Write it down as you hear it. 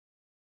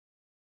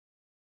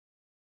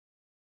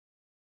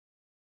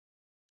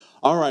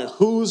All right,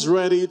 who's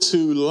ready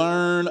to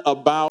learn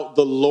about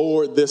the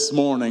Lord this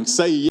morning?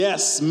 Say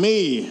yes,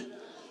 me.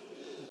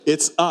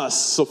 It's us.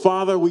 So,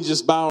 Father, we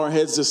just bow our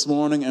heads this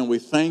morning and we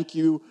thank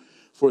you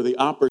for the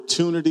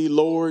opportunity,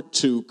 Lord,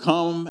 to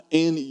come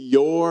in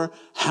your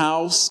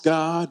house,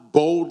 God,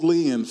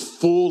 boldly and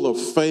full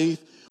of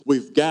faith.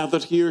 We've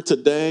gathered here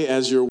today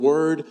as your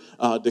word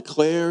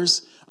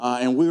declares,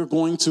 and we're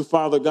going to,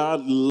 Father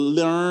God,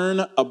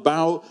 learn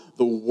about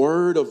the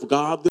word of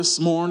God this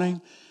morning.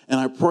 And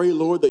I pray,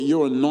 Lord, that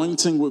your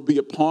anointing would be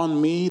upon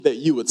me, that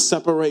you would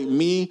separate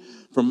me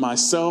from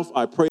myself.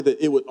 I pray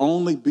that it would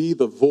only be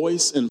the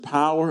voice and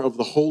power of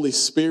the Holy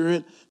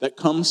Spirit that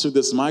comes through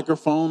this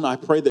microphone. I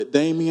pray that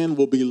Damien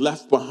will be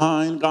left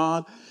behind,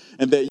 God,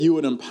 and that you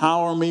would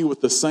empower me with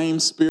the same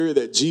spirit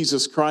that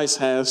Jesus Christ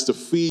has to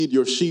feed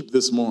your sheep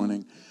this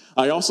morning.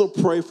 I also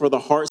pray for the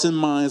hearts and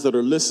minds that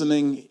are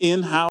listening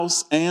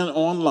in-house and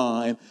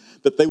online,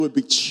 that they would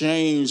be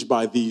changed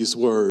by these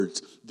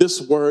words. This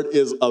word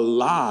is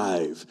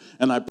alive.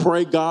 And I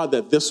pray, God,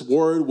 that this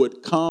word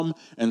would come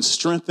and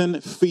strengthen,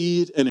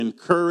 feed, and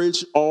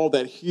encourage all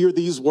that hear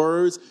these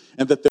words,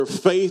 and that their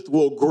faith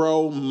will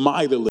grow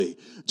mightily.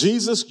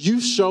 Jesus,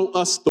 you show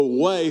us the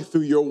way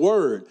through your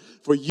word.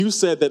 For you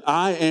said that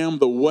I am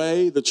the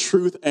way, the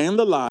truth, and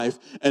the life,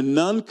 and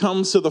none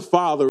comes to the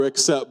Father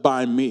except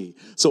by me.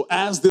 So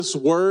as this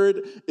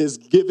word is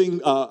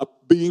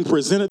being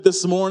presented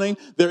this morning,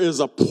 there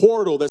is a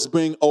portal that's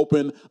being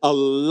opened, a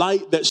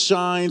light that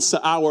shines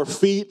to our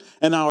feet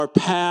and our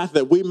path,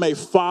 that we may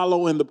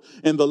follow in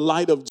the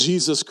light of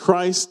Jesus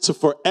Christ, to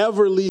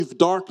forever leave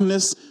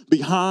darkness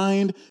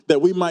behind,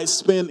 that we might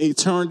spend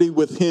eternity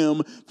with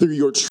him through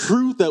your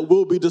truth that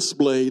will be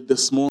displayed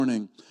this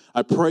morning.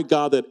 I pray,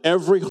 God, that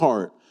every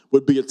heart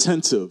would be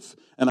attentive.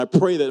 And I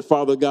pray that,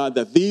 Father God,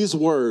 that these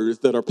words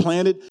that are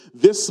planted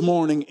this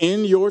morning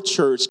in your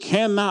church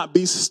cannot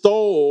be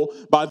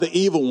stolen by the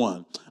evil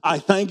one. I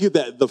thank you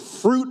that the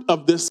fruit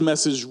of this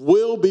message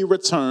will be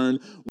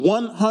returned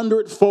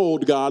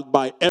 100-fold, God,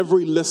 by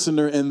every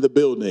listener in the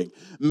building.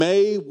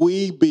 May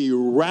we be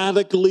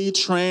radically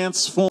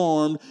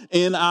transformed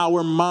in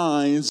our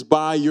minds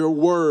by your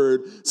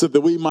word, so that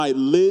we might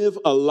live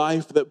a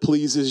life that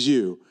pleases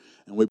you.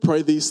 And we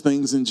pray these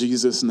things in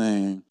Jesus'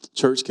 name.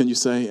 Church, can you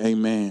say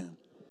amen?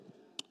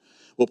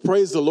 Well,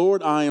 praise the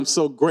Lord. I am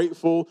so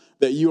grateful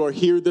that you are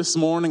here this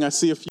morning. I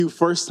see a few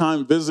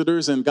first-time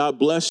visitors, and God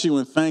bless you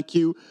and thank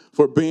you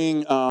for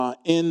being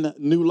in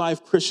New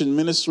Life Christian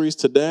Ministries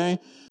today.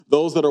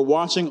 Those that are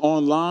watching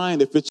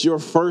online, if it's your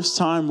first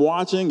time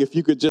watching, if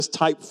you could just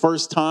type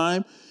first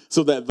time,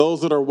 so that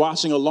those that are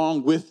watching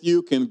along with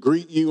you can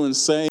greet you and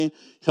say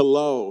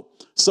hello.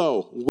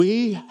 So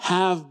we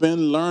have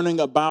been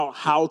learning about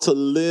how to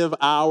live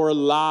our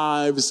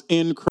lives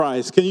in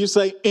Christ. Can you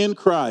say in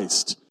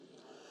Christ?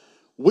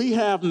 We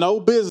have no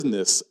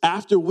business,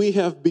 after we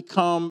have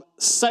become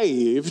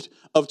saved,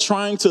 of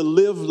trying to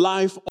live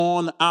life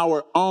on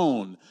our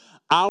own.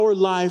 Our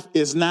life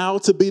is now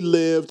to be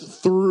lived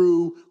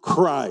through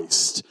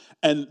Christ.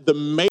 And the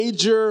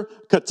major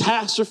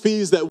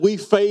catastrophes that we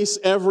face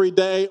every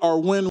day are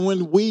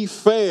when we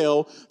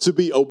fail to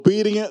be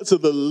obedient to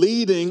the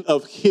leading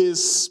of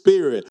his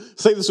Spirit.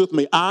 Say this with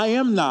me. I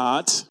am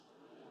not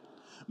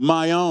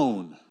my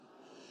own.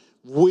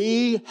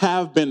 We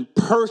have been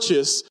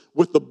purchased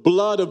with the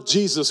blood of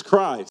Jesus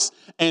Christ,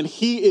 and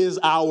he is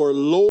our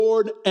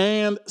Lord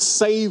and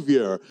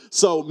Savior.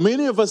 So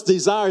many of us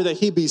desire that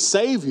he be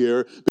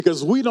Savior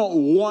because we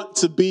don't want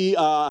to be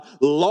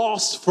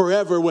lost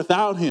forever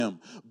without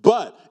him.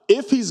 But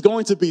if he's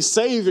going to be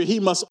Savior, he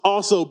must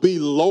also be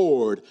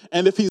Lord.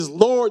 And if he's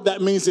Lord,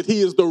 that means that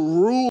he is the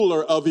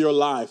ruler of your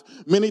life.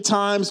 Many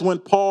times when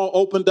Paul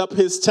opened up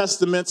his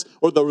testaments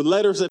or the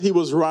letters that he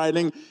was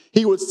writing,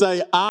 he would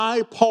say,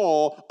 I,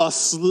 Paul, a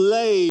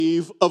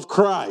slave of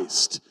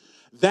Christ.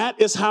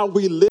 That is how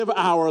we live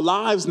our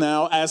lives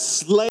now, as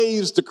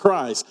slaves to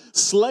Christ.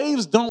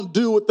 Slaves don't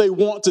do what they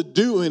want to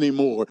do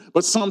anymore,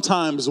 but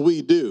sometimes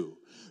we do.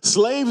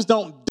 Slaves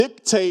don't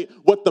dictate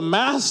what the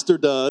master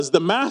does. The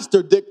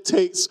master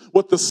dictates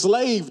what the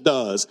slave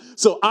does.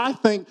 So I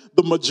think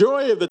the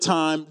majority of the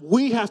time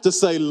we have to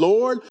say,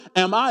 Lord,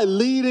 am I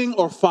leading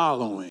or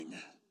following?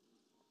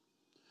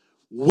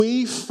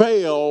 We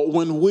fail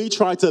when we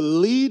try to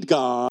lead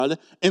God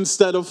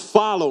instead of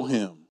follow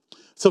him.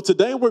 So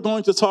today we're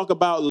going to talk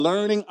about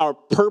learning our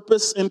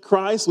purpose in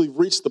Christ. We've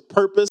reached the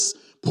purpose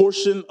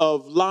portion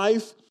of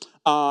life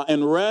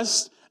and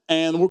rest.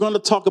 And we're going to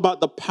talk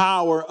about the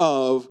power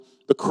of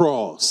the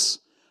cross.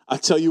 I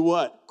tell you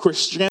what,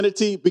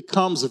 Christianity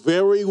becomes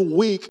very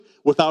weak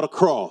without a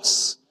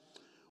cross.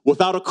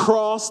 Without a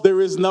cross, there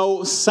is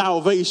no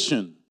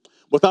salvation.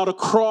 Without a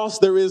cross,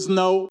 there is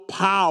no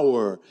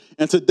power.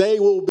 And today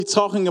we'll be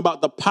talking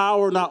about the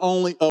power not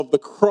only of the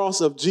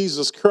cross of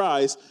Jesus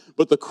Christ,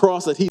 but the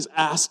cross that he's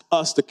asked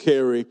us to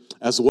carry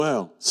as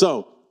well.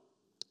 So,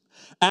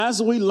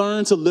 as we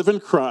learn to live in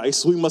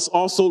Christ, we must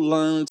also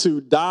learn to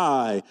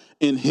die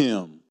in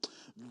him.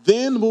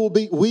 Then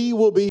we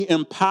will be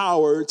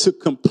empowered to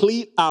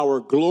complete our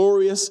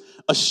glorious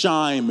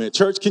assignment.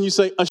 Church, can you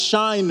say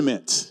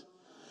assignment?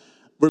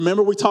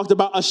 Remember, we talked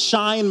about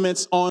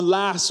assignments on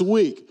last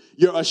week.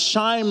 Your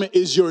assignment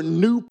is your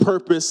new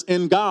purpose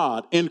in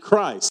God, in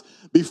Christ.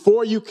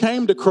 Before you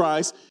came to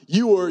Christ,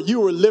 you were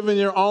living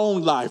your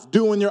own life,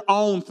 doing your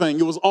own thing.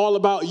 It was all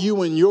about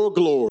you and your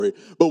glory.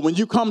 But when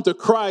you come to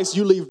Christ,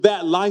 you leave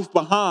that life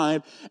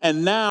behind,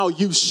 and now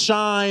you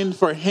shine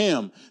for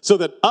him so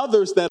that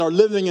others that are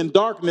living in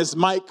darkness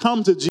might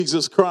come to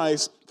Jesus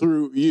Christ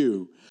through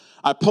you.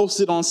 I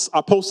posted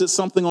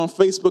something on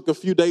Facebook a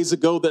few days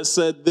ago that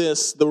said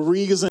this: the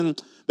reason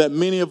that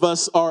many of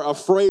us are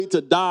afraid to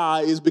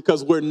die is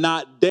because we're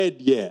not dead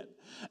yet.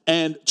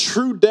 And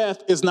true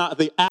death is not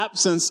the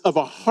absence of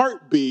a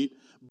heartbeat,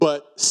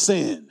 but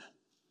sin.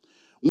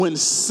 When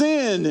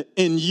sin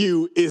in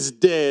you is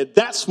dead,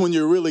 that's when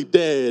you're really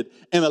dead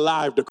and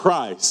alive to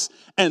Christ.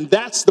 And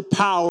that's the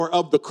power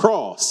of the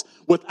cross.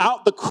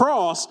 Without the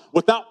cross,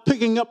 without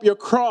picking up your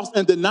cross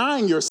and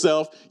denying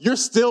yourself, you're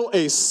still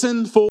a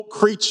sinful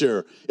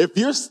creature. If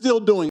you're still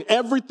doing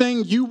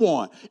everything you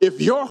want, if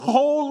your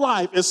whole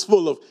life is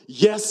full of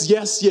yes,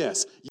 yes,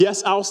 yes,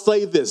 yes, I'll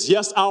say this,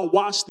 yes, I'll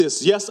watch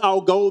this, yes,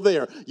 I'll go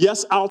there,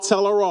 yes, I'll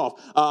tell her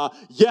off,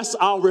 yes,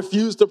 I'll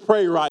refuse to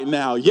pray right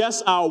now,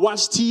 yes, I'll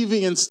watch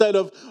TV instead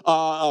of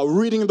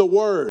reading the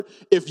word.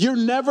 If you're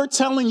never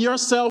telling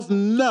yourself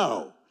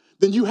no,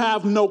 then you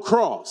have no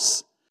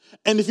cross.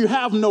 And if you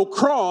have no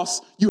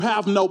cross, you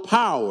have no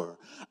power.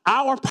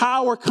 Our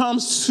power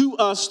comes to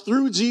us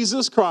through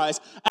Jesus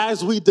Christ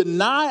as we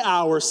deny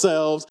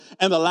ourselves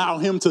and allow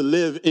him to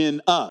live in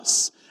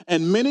us.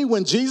 And many,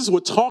 when Jesus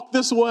would talk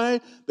this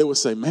way, they would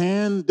say,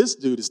 man, this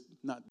dude is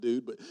not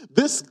dude, but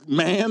this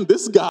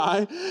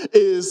guy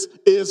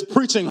is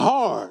preaching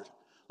hard.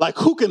 Like,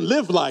 who can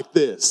live like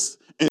this?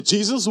 And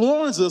Jesus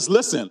warns us,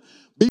 listen,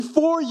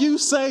 before you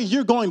say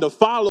you're going to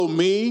follow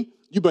me,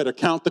 you better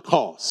count the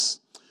cost.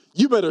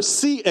 You better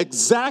see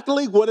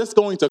exactly what it's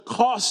going to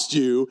cost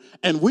you,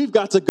 and we've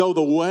got to go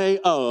the way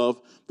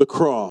of the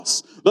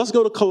cross. Let's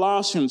go to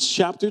Colossians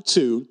chapter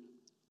 2,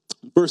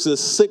 verses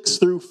 6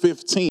 through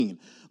 15.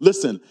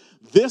 Listen,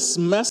 this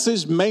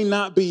message may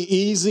not be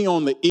easy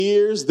on the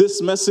ears.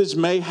 This message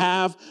may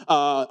have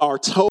our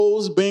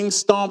toes being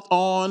stomped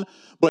on,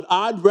 but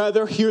I'd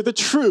rather hear the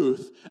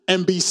truth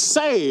and be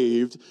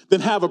saved than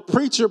have a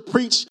preacher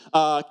preach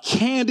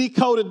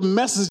candy-coated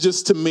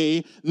messages to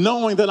me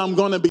knowing that I'm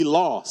going to be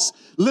lost.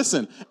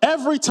 Listen,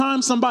 every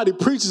time somebody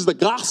preaches the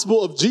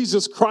gospel of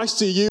Jesus Christ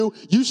to you,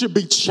 you should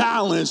be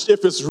challenged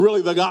if it's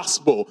really the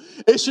gospel.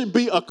 It should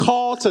be a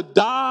call to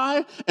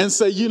die and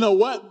say, you know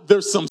what?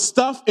 There's some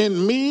stuff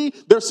in me.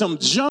 There's some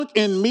junk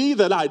in me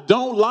that I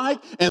don't like,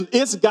 and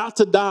it's got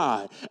to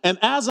die. And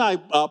as I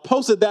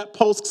posted that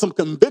post, some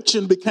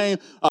conviction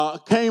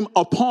came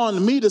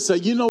upon me to say,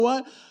 you know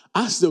what?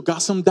 I still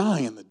got some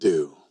dying to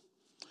do.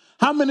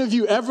 How many of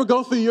you ever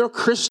go through your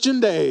Christian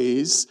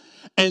days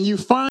and you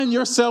find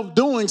yourself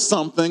doing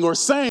something or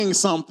saying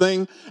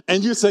something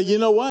and you say, you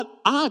know what?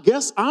 I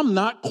guess I'm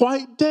not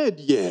quite dead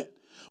yet.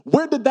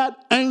 Where did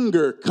that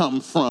anger come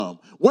from?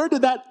 Where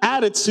did that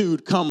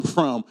attitude come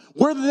from?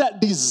 Where did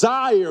that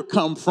desire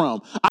come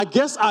from? I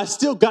guess I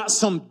still got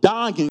some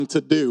dying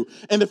to do.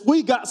 And if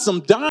we got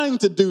some dying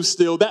to do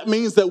still, that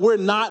means that we're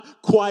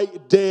not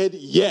quite dead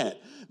yet.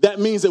 That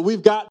means that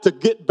we've got to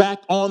get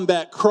back on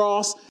that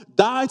cross,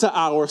 die to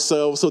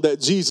ourselves so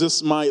that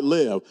Jesus might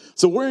live.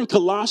 So we're in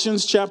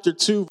Colossians chapter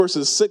 2,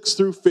 verses 6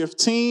 through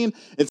 15.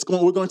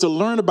 We're going to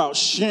learn about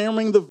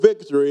sharing the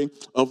victory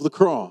of the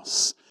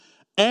cross.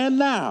 And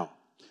now,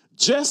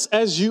 just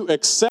as you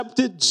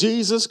accepted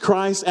Jesus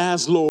Christ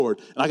as Lord,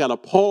 and I got to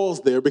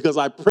pause there because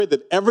I pray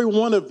that every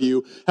one of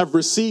you have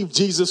received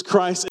Jesus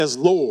Christ as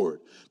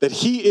Lord, that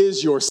he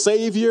is your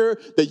Savior,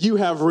 that you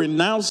have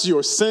renounced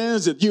your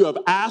sins, that you have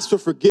asked for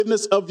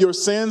forgiveness of your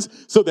sins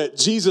so that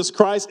Jesus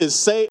Christ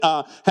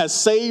has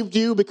saved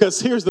you. Because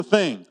here's the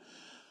thing.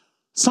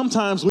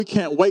 Sometimes we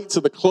can't wait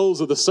to the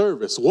close of the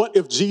service. What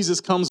if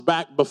Jesus comes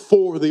back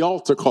before the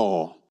altar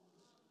call?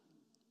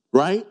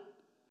 Right?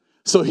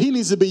 So he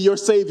needs to be your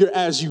Savior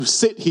as you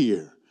sit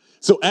here.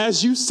 So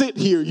as you sit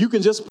here, you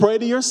can just pray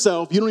to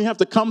yourself. You don't even have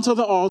to come to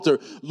the altar.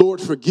 Lord,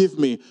 forgive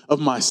me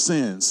of my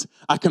sins.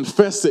 I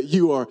confess that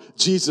you are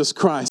Jesus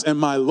Christ and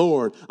my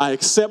Lord. I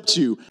accept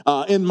you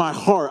in my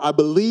heart. I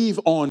believe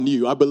on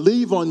you. I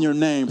believe on your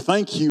name.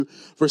 Thank you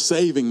for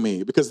saving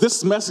me. Because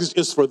this message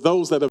is for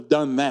those that have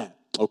done that,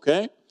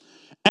 okay?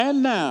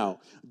 And now,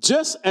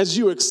 just as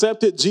you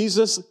accepted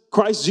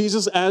Christ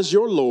Jesus as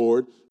your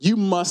Lord, you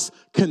must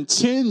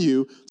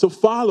continue to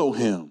follow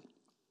him.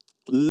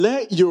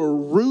 Let your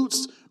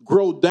roots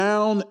grow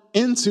down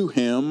into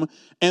him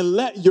and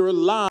let your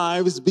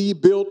lives be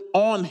built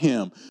on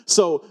him.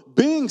 So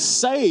being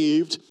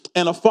saved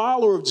and a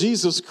follower of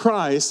Jesus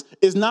Christ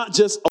is not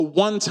just a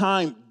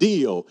one-time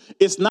deal.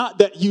 It's not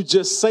that you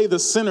just say the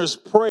sinner's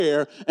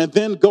prayer and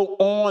then go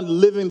on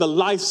living the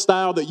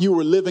lifestyle that you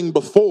were living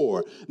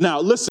before. Now,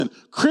 listen,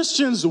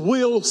 Christians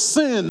will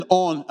sin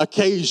on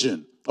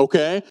occasion.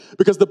 okay?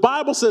 Because the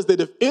Bible says that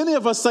if any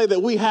of us say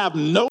that we have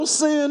no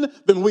sin,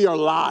 then we are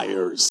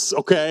liars,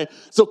 okay?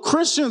 So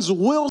Christians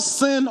will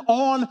sin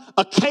on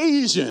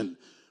occasion.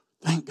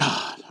 Thank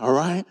God, all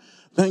right?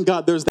 Thank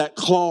God there's that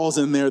clause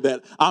in there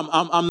that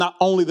I'm not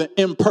only the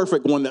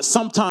imperfect one, that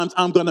sometimes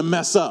I'm going to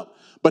mess up.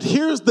 But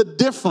here's the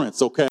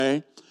difference,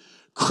 okay?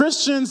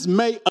 Christians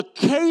may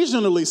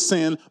occasionally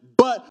sin,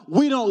 but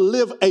we don't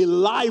live a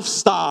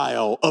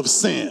lifestyle of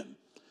sin.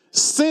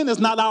 Sin is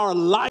not our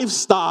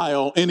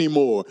lifestyle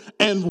anymore.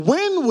 And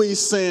when we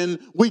sin,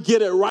 we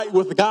get it right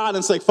with God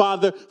and say,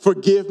 Father,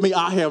 forgive me,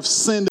 I have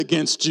sinned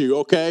against you,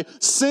 okay?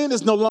 Sin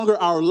is no longer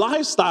our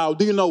lifestyle.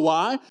 Do you know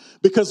why?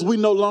 Because we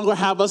no longer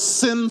have a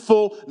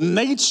sinful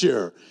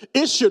nature.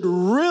 It should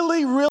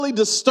really, really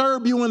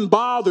disturb you and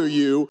bother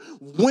you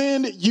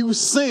when you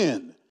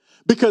sin.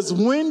 Because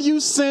when you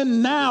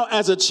sin now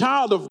as a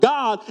child of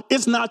God,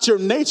 it's not your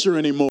nature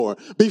anymore.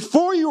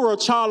 Before you were a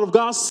child of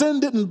God, sin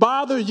didn't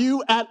bother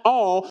you at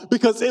all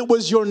because it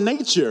was your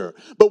nature.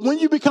 But when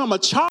you become a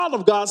child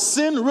of God,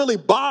 sin really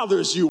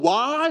bothers you.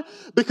 Why?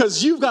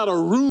 Because you've got a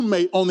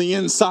roommate on the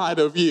inside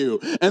of you.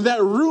 And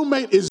that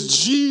roommate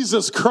is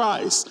Jesus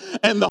Christ.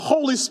 And the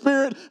Holy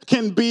Spirit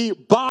can be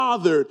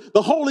bothered.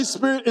 The Holy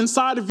Spirit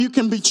inside of you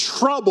can be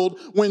troubled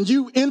when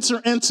you enter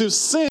into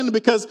sin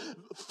because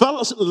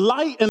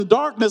light and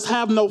darkness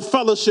have no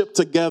fellowship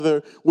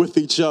together with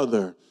each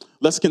other.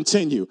 Let's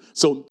continue.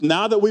 So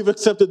now that we've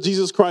accepted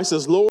Jesus Christ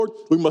as Lord,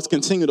 we must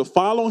continue to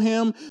follow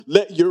him.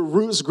 Let your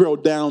roots grow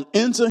down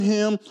into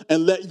him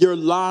and let your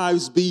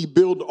lives be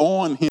built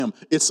on him.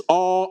 It's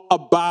all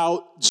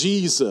about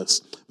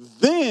Jesus.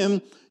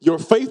 Then your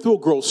faith will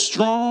grow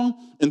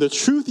strong in the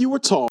truth you were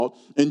taught,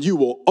 and you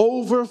will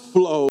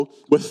overflow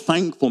with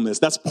thankfulness.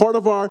 That's part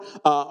of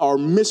our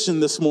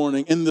mission this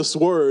morning in this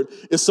word,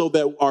 is so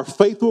that our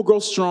faith will grow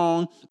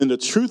strong in the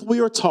truth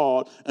we are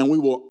taught, and we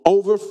will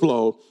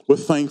overflow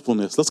with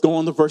thankfulness. Let's go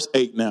on to verse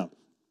 8 now.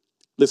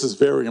 This is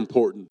very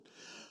important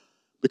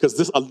because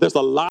there's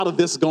a lot of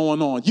this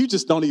going on. You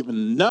just don't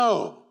even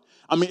know.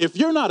 I mean, if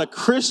you're not a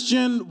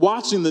Christian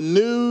watching the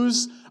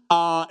news,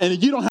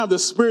 and you don't have the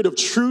spirit of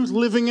truth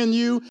living in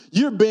you,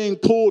 you're being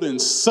pulled in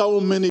so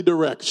many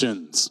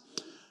directions.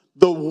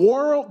 The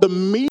world, the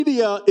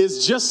media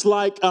is just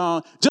like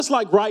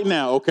right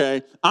now,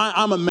 okay?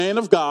 I'm a man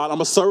of God,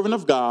 I'm a servant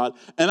of God,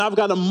 and I've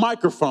got a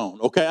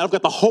microphone, okay? I've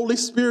got the Holy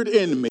Spirit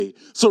in me.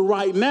 So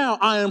right now,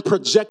 I am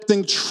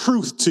projecting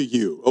truth to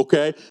you,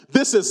 okay?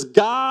 This is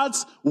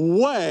God's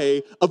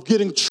way of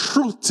getting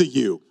truth to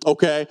you,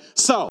 okay?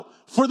 So,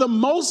 for the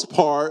most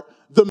part,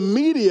 the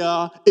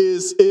media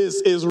is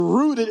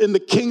rooted in the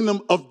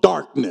kingdom of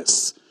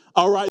darkness.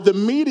 All right, the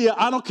media,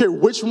 I don't care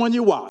which one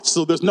you watch.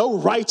 So there's no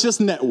righteous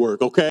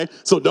network, okay?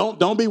 So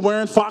don't be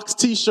wearing Fox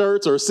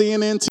t-shirts or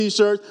CNN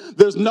t-shirts.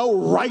 There's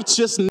no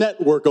righteous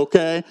network,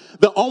 okay?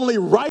 The only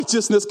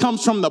righteousness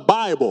comes from the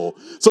Bible.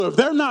 So if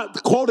they're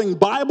not quoting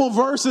Bible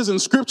verses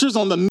and scriptures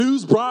on the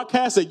news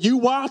broadcast that you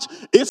watch,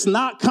 it's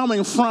not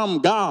coming from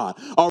God,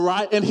 all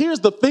right? And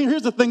here's the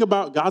thing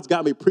about, God's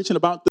got me preaching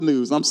about the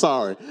news. I'm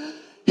sorry.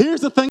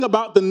 Here's the thing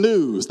about the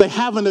news. They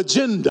have an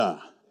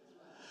agenda.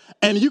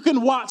 And you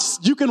can watch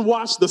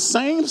the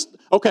same,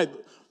 okay,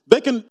 they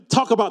can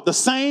talk about the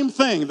same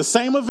thing, the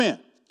same event.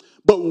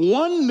 But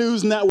one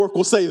news network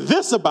will say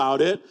this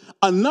about it.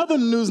 Another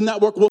news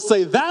network will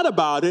say that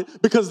about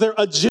it because their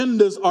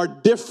agendas are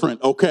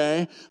different,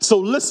 okay? So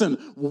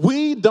listen,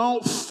 we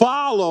don't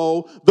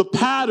follow the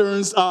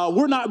patterns.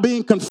 We're not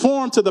being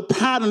conformed to the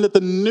pattern that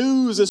the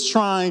news is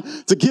trying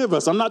to give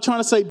us. I'm not trying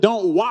to say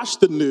don't watch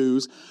the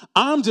news.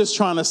 I'm just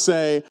trying to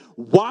say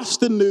watch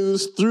the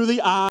news through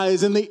the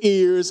eyes and the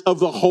ears of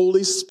the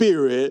Holy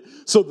Spirit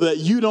so that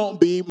you don't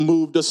be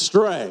moved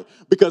astray.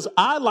 Because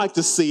I like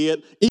to see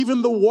it,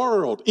 even the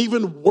world,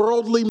 even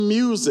worldly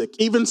music,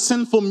 even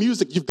sinful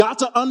music. You've got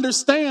to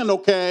understand,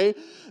 okay,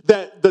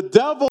 that the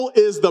devil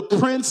is the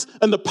prince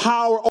and the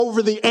power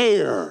over the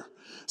air.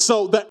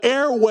 So the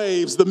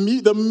airwaves, the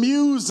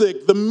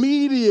music, the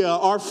media,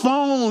 our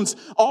phones,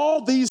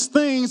 all these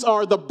things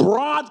are the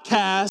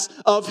broadcast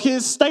of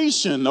his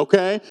station,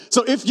 okay?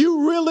 So if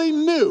you really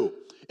knew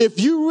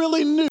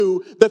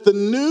that the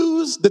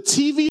news, the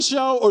TV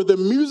show, or the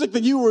music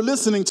that you were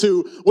listening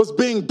to was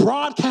being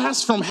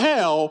broadcast from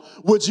hell,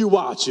 would you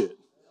watch it?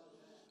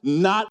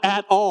 Not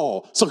at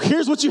all. So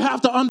here's what you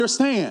have to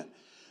understand.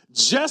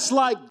 Just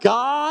like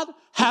God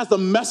has a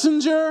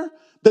messenger,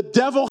 the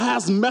devil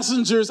has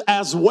messengers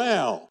as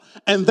well.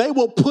 And they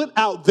will put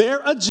out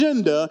their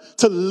agenda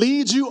to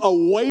lead you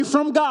away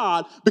from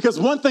God. Because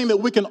one thing that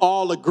we can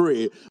all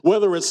agree,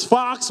 whether it's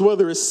Fox,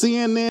 whether it's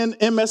CNN,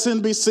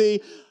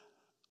 MSNBC,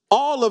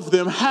 all of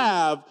them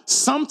have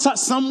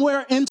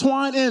somewhere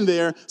entwined in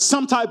there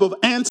some type of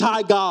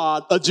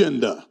anti-God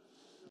agenda.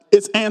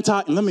 It's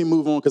let me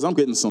move on because I'm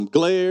getting some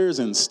glares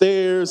and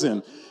stares,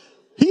 and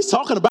he's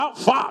talking about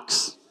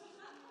Fox.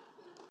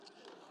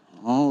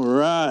 All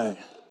right.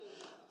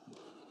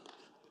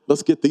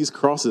 Let's get these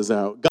crosses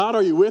out. God,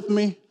 are you with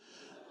me?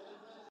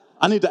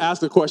 I need to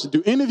ask a question.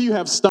 Do any of you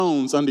have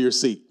stones under your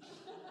seat?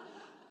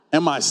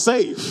 Am I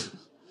safe?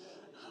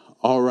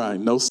 All right,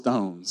 no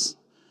stones.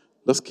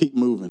 Let's keep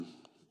moving.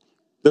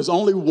 There's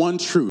only one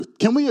truth.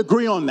 Can we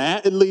agree on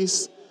that at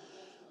least?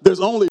 There's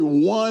only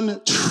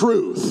one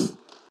truth,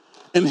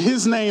 and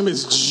his name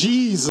is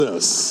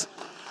Jesus.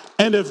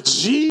 And if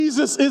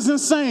Jesus isn't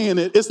saying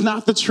it, it's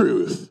not the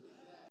truth.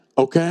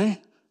 Okay?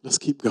 Let's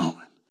keep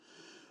going.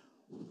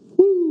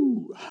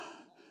 Woo.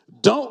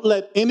 Don't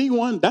let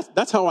anyone,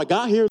 that's how I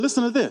got here.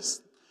 Listen to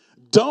this.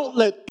 Don't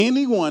let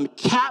anyone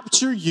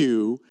capture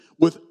you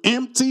with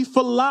empty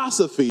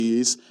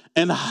philosophies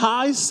and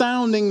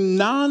high-sounding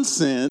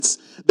nonsense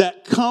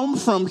that come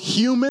from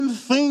human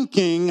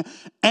thinking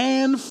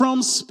and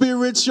from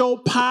spiritual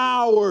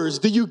powers.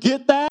 Do you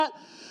get that?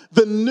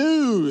 The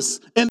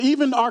news and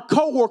even our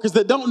coworkers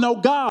that don't know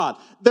God,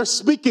 they're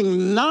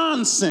speaking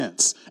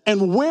nonsense.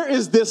 And where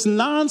is this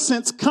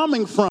nonsense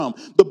coming from?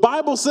 The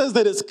Bible says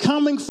that it's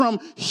coming from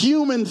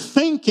human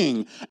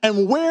thinking.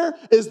 And where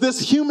is this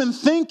human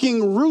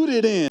thinking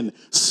rooted in?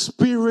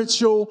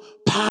 Spiritual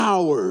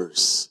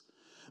powers.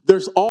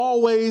 There's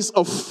always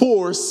a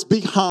force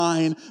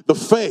behind the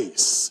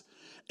face.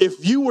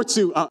 If you were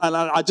to, and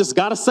I just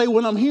got to say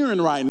what I'm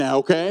hearing right now,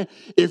 okay?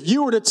 If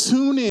you were to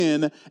tune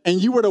in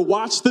and you were to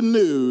watch the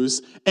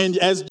news, and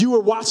as you were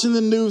watching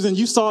the news and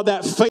you saw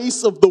that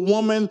face of the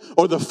woman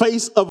or the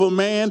face of a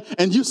man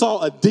and you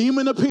saw a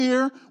demon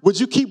appear, would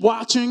you keep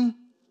watching?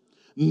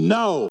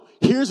 No.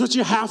 Here's what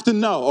you have to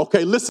know.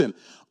 Okay, listen.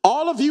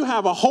 All of you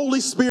have a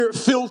Holy Spirit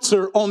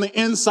filter on the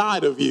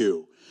inside of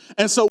you.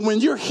 And so when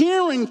you're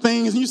hearing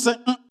things and you say,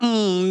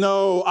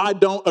 no, I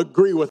don't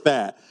agree with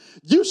that.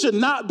 You should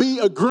not be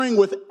agreeing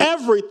with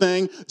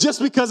everything just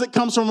because it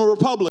comes from a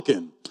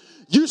Republican.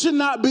 You should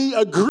not be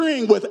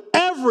agreeing with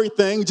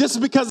everything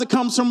just because it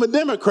comes from a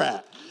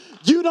Democrat.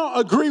 You don't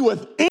agree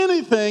with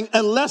anything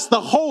unless the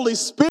Holy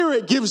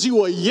Spirit gives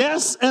you a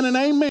yes and an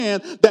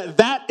amen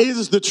that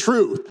is the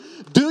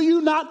truth. Do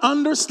you not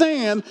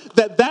understand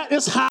that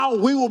is how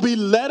we will be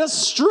led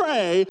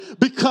astray?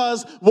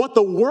 Because what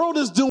the world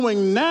is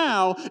doing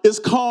now is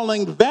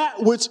calling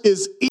that which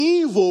is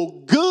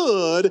evil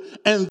good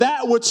and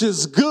that which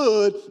is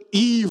good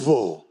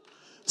evil.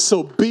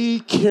 So be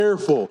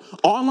careful.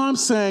 All I'm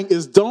saying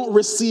is don't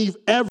receive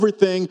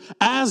everything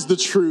as the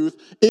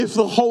truth if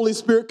the Holy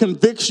Spirit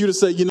convicts you to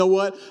say, you know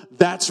what,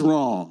 that's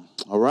wrong.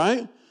 All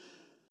right?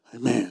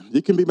 Amen.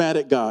 You can be mad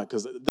at God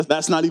because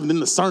that's not even in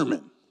the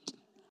sermon.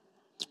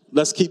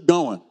 Let's keep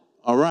going.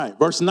 All right.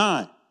 Verse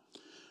 9.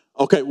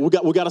 Okay, we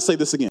got to say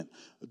this again.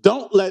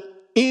 Don't let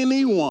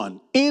anyone,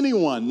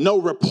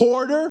 no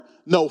reporter,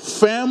 no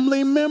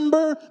family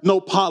member, no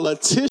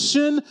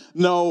politician,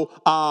 no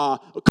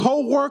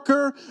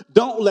co-worker,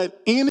 don't let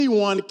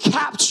anyone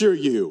capture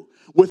you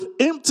with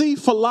empty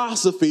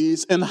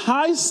philosophies and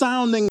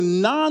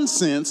high-sounding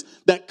nonsense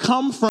that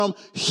come from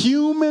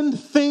human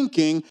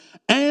thinking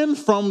and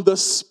from the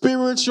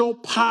spiritual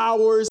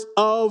powers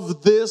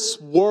of this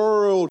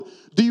world.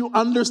 Do you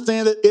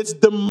understand that it's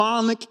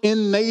demonic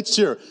in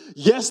nature?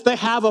 Yes, they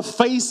have a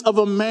face of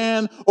a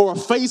man or a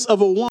face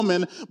of a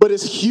woman, but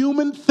it's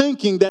human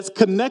thinking that's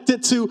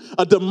connected to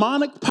a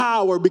demonic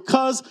power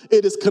because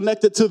it is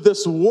connected to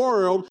this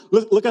world.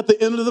 Look at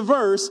the end of the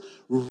verse.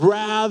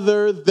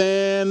 Rather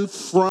than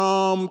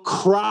from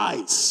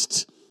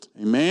Christ.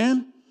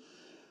 Amen?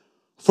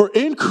 For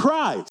in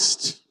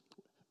Christ,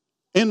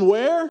 in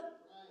where?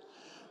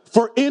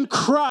 For in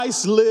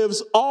Christ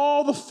lives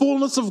all the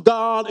fullness of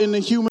God in the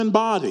human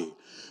body.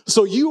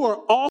 So you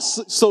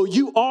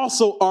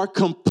also are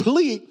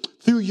complete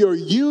through your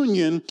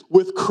union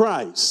with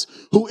Christ,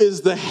 who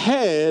is the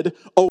head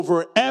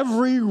over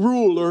every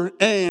ruler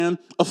and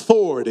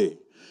authority.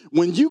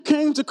 When you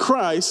came to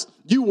Christ,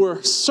 you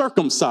were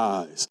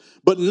circumcised,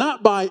 but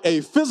not by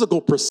a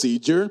physical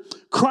procedure.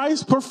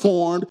 Christ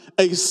performed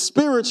a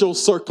spiritual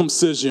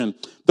circumcision,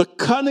 the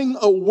cutting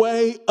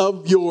away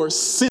of your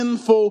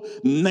sinful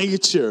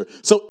nature.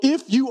 So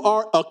if you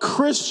are a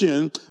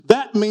Christian,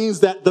 that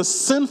means that the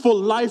sinful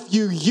life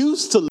you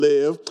used to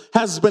live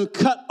has been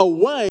cut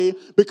away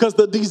because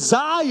the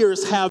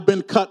desires have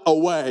been cut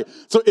away.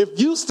 So if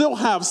you still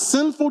have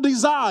sinful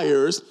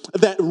desires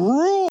that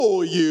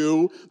rule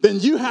you, then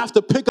you have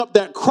to pick up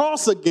that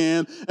cross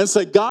again and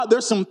say, God,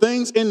 there's some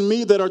things in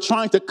me that are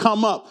trying to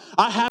come up.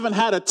 I haven't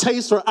had a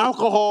taste for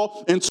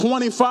alcohol in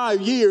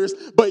 25 years,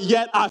 but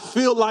yet I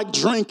feel like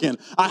drinking.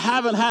 I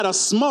haven't had a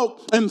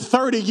smoke in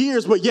 30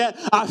 years, but yet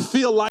I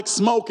feel like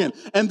smoking.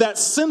 And that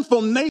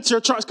sinful nature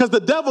tries, because the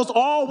devil's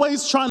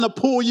always trying to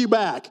pull you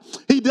back.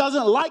 He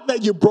doesn't like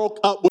that you broke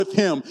up with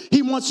him.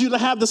 He wants you to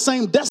have the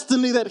same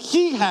destiny that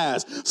he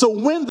has. So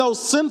when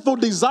those sinful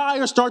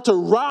desires start to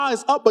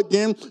rise up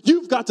again,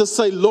 you've got to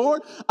say,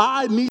 Lord,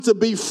 I need to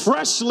be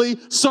freshly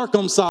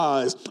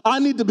circumcised. I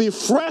need to be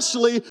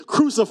freshly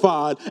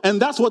crucified.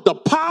 And that's what the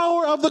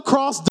power of the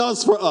cross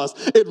does for us.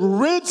 It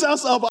rids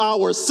us of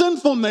our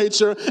sinful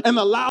nature and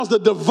allows the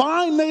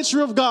divine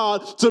nature of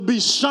God to be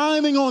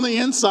shining on the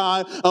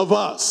inside of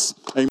us.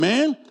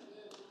 Amen?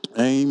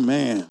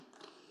 Amen.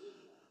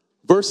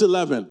 Verse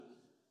 11.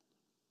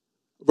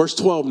 Verse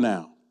 12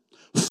 now.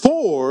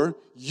 For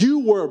you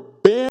were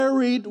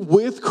buried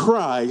with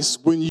Christ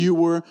when you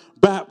were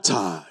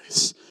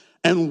baptized,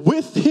 and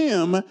with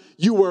him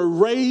you were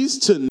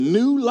raised to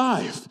new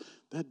life.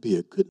 That'd be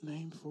a good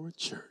name for a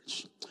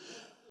church.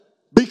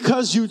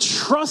 Because you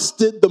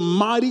trusted the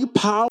mighty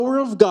power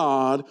of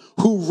God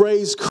who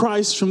raised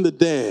Christ from the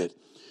dead.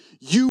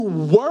 You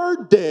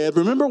were dead.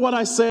 Remember what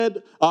I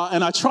said?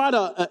 And I try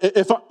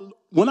to,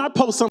 when I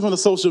post something on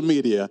social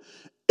media,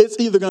 it's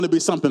either going to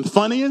be something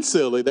funny and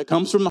silly that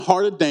comes from the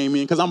heart of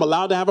Damien, because I'm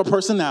allowed to have a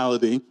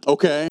personality,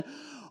 okay?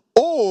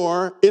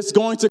 Or it's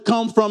going to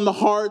come from the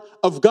heart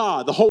of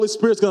God. The Holy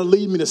Spirit's going to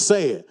lead me to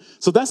say it.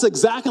 So that's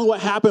exactly what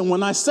happened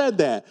when I said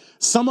that.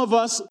 Some of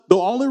us, the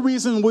only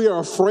reason we are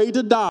afraid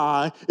to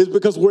die is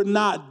because we're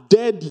not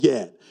dead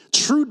yet.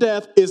 True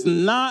death is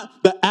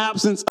not the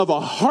absence of a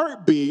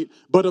heartbeat,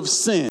 but of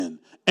sin.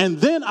 And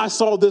then I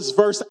saw this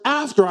verse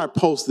after I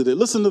posted it.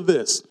 Listen to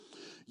this.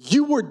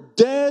 You were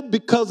dead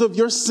because of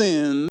your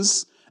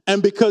sins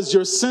and because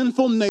your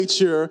sinful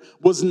nature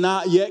was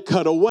not yet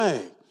cut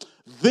away.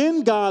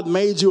 Then God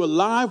made you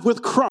alive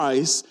with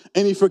Christ,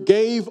 and he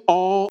forgave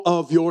all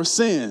of your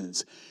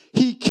sins.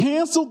 He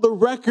canceled the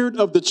record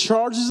of the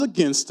charges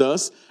against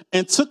us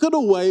and took it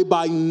away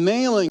by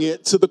nailing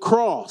it to the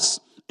cross.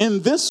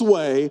 In this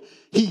way,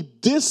 he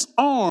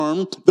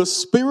disarmed the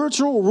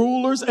spiritual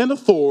rulers and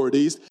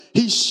authorities.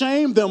 He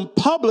shamed them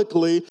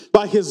publicly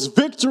by his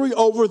victory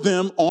over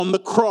them on the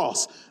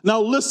cross.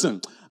 Now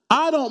listen,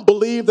 I don't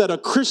believe that a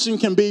Christian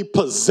can be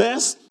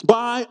possessed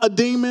by a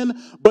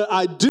demon, but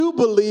I do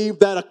believe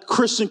that a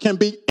Christian can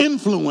be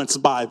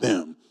influenced by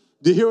them.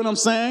 Do you hear what I'm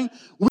saying?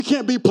 We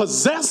can't be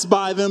possessed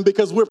by them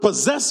because we're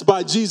possessed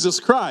by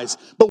Jesus Christ,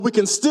 but we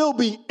can still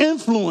be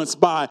influenced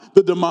by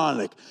the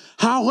demonic.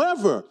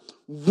 However,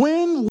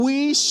 when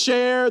we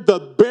share the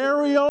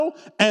burial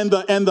and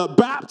the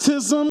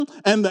baptism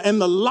and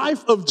the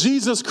life of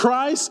Jesus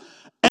Christ,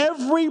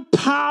 every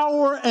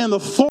power and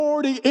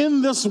authority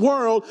in this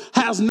world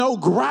has no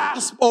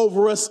grasp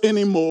over us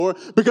anymore,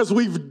 because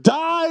we've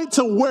died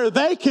to where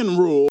they can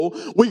rule.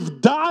 We've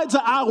died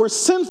to our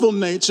sinful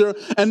nature,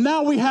 and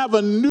now we have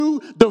a new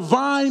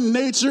divine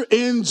nature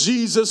in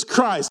Jesus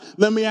Christ.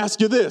 Let me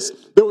ask you this.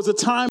 There was a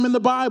time in the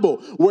Bible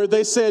where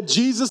they said,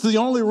 Jesus, the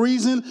only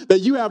reason that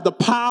you have the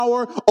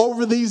power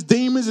over these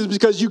demons is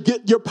because you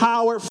get your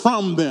power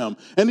from them.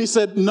 And he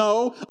said,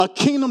 no, a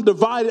kingdom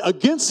divided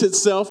against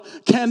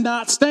itself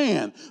cannot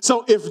stand.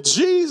 So if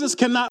Jesus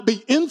cannot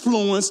be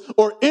influenced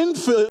or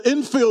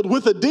infilled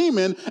with a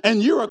demon,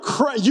 and you're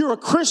a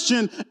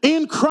Christian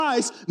in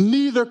Christ,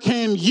 neither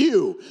can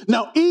you.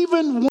 Now,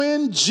 even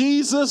when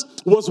Jesus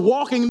was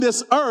walking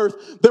this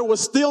earth, there was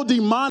still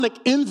demonic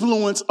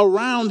influence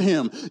around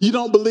him. You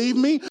don't believe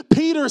me?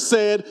 Peter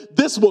said,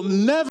 this will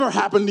never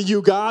happen to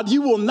you, God.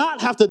 You will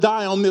not have to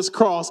die on this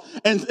cross.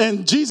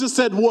 And Jesus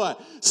said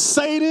what?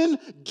 Satan,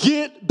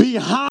 get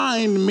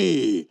behind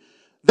me.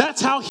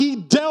 That's how he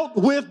dealt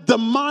with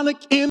demonic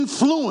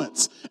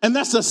influence. And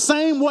that's the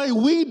same way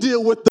we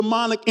deal with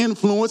demonic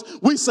influence.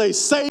 We say,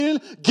 Satan,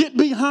 get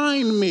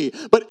behind me.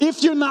 But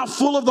if you're not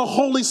full of the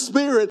Holy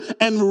Spirit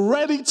and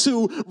ready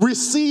to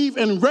receive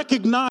and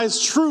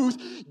recognize truth,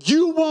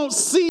 you won't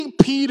see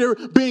Peter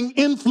being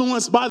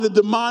influenced by the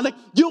demonic.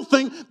 You'll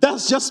think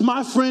that's just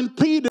my friend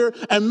Peter,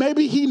 and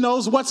maybe he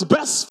knows what's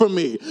best for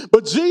me.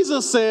 But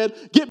Jesus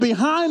said, get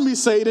behind me,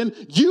 Satan.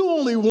 You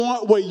only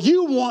want what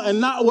you want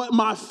and not what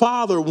my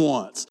Father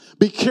wants.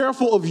 Be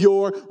careful of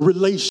your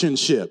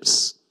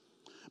relationships.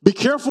 Be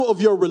careful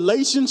of your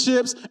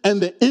relationships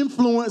and the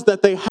influence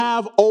that they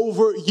have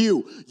over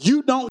you.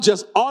 You don't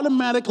just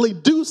automatically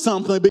do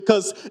something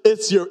because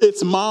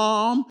it's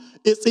mom,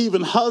 it's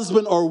even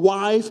husband or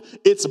wife,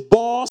 it's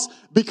boss,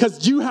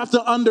 because you have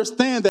to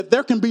understand that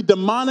there can be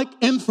demonic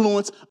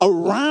influence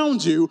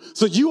around you.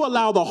 So you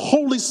allow the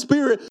Holy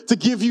Spirit to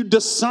give you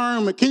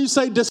discernment. Can you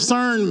say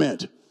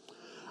discernment?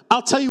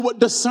 I'll tell you what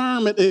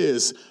discernment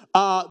is.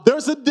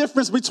 There's a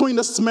difference between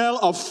the smell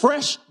of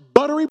fresh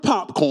buttery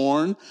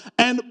popcorn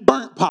and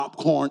burnt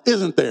popcorn,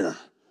 isn't there?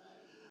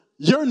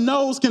 Your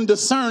nose can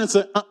discern and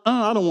say,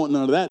 I don't want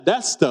none of that.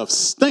 That stuff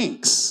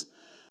stinks.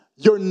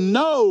 Your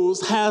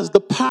nose has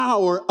the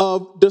power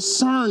of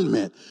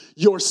discernment.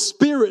 Your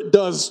spirit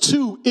does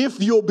too.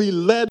 If you'll be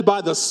led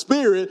by the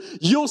Spirit,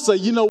 you'll say,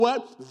 you know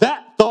what?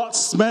 That thought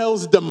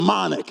smells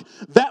demonic.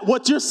 That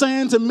what you're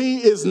saying to me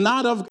is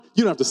not of,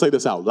 you don't have to say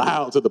this out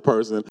loud to the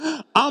person.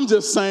 I'm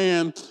just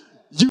saying,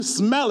 you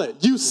smell it,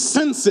 you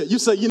sense it. You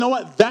say, you know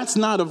what? That's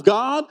not of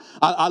God.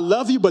 I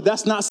love you, but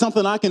that's not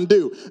something I can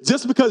do.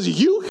 Just because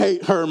you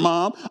hate her,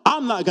 Mom,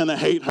 I'm not going to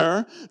hate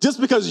her.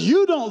 Just because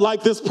you don't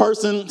like this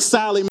person,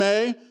 Sally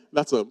Mae,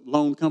 that's a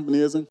loan company,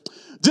 isn't it?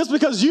 Just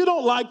because you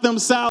don't like them,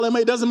 Sally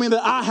Mae, doesn't mean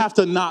that I have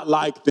to not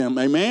like them.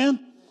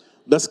 Amen?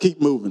 Let's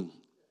keep moving.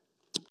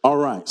 All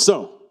right.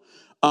 So,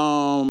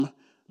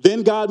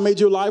 then God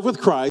made you alive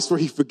with Christ, for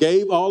he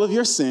forgave all of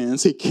your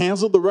sins. He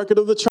canceled the record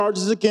of the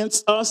charges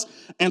against us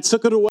and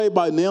took it away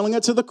by nailing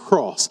it to the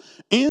cross.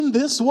 In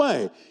this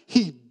way,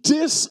 he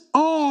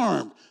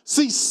disarmed.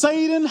 See,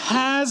 Satan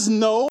has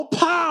no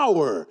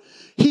power.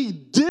 He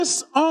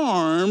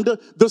disarmed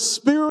the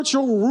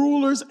spiritual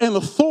rulers and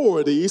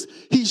authorities.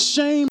 He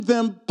shamed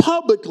them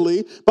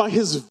publicly by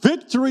his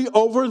victory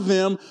over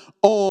them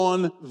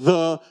on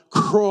the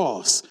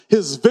cross.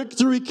 His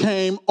victory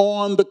came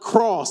on the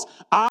cross.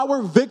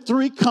 Our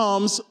victory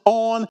comes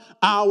on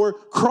our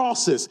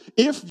crosses.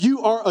 If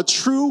you are a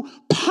true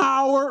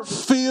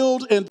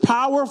power-filled and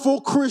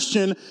powerful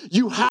Christian,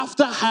 you have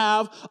to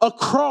have a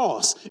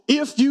cross.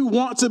 If you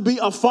want to be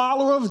a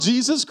follower of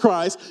Jesus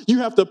Christ, you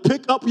have to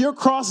pick up your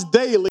cross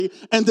daily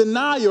and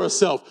deny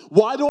yourself.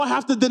 Why do I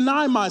have to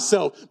deny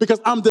myself? Because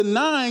I'm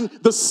denying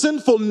the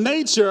sinful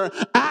nature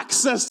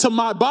access to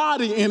my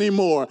body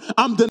anymore.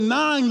 I'm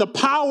denying the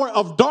power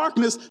of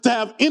darkness to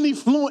have any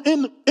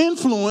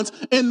influence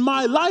in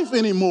my life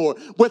anymore.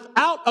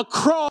 Without a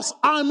cross,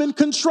 I'm in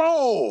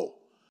control.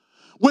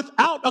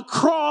 Without a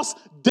cross,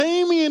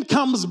 Damien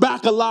comes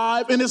back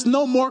alive, and it's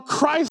no more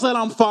Christ that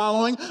I'm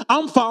following.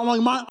 I'm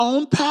following my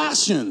own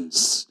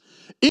passions.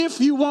 If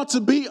you want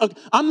to be,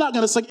 I'm not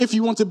going to say if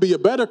you want to be a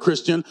better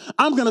Christian.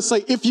 I'm going to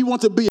say if you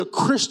want to be a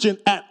Christian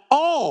at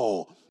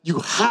all, you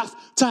have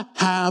to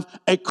have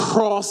a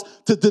cross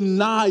to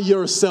deny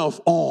yourself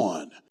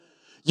on.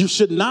 You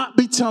should not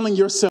be telling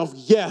yourself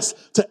yes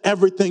to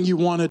everything you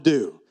want to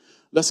do.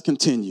 Let's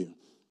continue.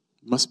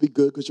 Must be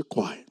good because you're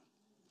quiet.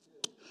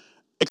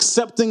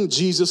 Accepting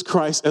Jesus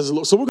Christ as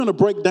Lord. So we're going to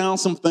break down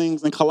some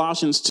things in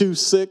Colossians 2,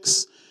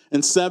 6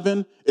 and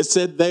 7. It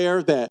said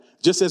there that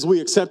just as we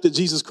accepted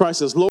Jesus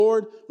Christ as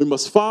Lord, we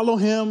must follow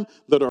him,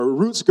 let our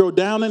roots grow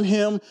down in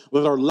him,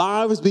 let our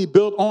lives be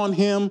built on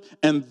him,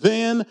 and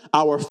then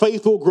our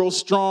faith will grow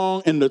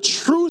strong in the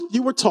truth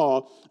you were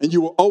taught, and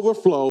you will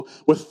overflow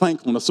with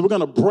thankfulness. So we're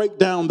going to break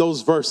down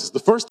those verses. The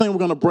first thing we're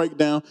going to break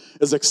down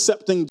is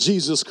accepting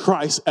Jesus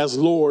Christ as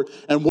Lord,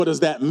 and what does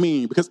that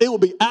mean? Because it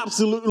would be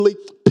absolutely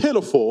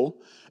pitiful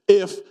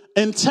if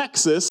in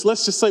Texas,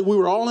 let's just say we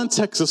were all in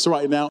Texas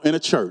right now in a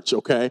church,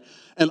 okay?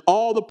 And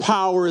all the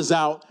power is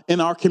out in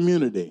our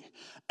community.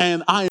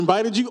 And I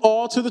invited you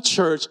all to the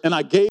church, and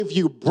I gave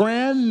you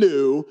brand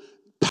new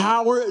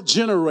power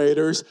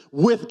generators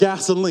with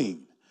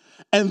gasoline.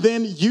 And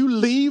then you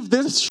leave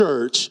this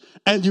church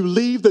and you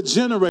leave the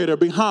generator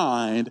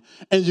behind,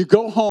 and you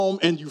go home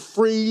and you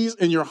freeze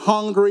and you're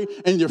hungry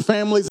and your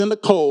family's in the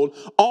cold,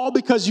 all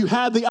because you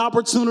had the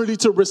opportunity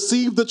to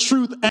receive the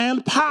truth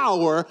and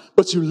power,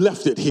 but you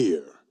left it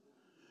here.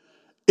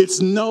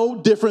 It's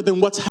no different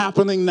than what's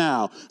happening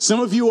now. Some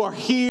of you are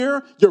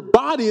here, your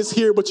body is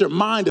here, but your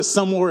mind is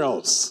somewhere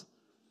else.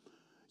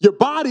 Your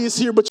body is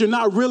here, but you're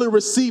not really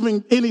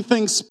receiving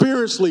anything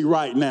spiritually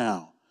right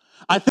now.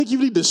 I think you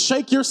need to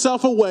shake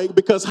yourself awake,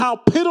 because how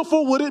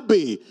pitiful would it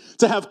be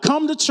to have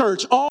come to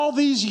church all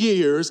these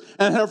years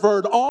and have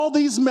heard all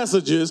these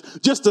messages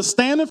just to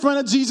stand in front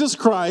of Jesus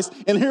Christ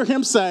and hear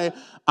him say,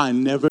 I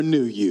never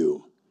knew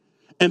you.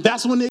 And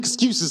that's when the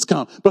excuses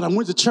come. But I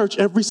went to church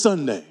every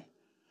Sunday.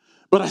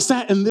 But I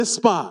sat in this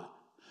spot.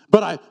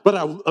 But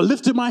I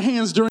lifted my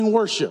hands during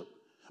worship.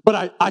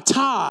 But I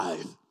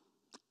tithe.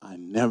 I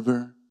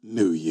never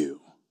knew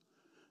you.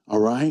 All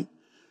right?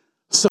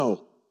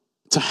 So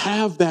to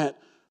have that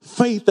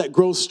faith that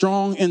grows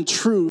strong in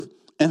truth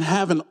and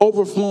have an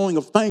overflowing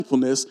of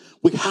thankfulness,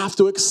 we have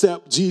to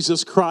accept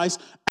Jesus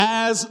Christ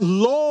as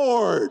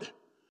Lord.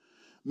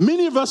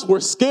 Many of us were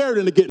scared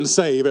into getting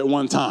saved at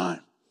one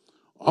time.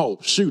 Oh,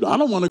 shoot, I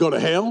don't want to go to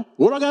hell.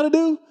 What do I got to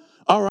do?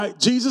 All right,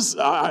 Jesus,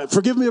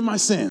 forgive me of my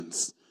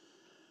sins.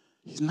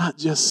 He's not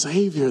just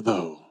Savior,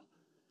 though.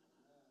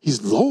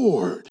 He's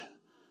Lord.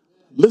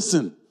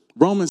 Listen,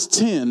 Romans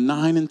 10,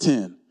 9 and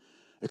 10,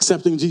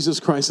 accepting Jesus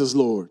Christ as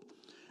Lord.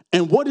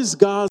 And what is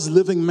God's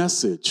living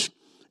message?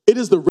 It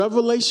is the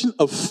revelation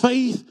of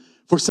faith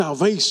for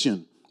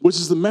salvation, which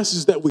is the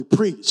message that we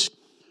preach.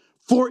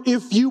 For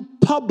if you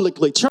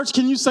publicly, church,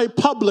 can you say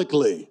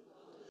publicly?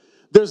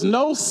 There's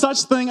no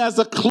such thing as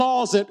a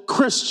closet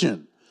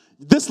Christian.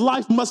 This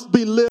life must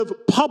be lived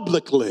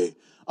publicly,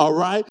 all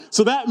right?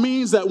 So that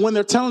means that when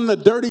they're telling the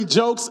dirty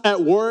jokes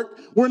at work,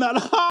 we're not,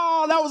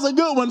 oh, that was a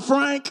good one,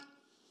 Frank.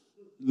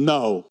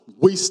 No,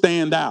 we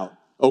stand out,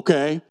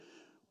 okay?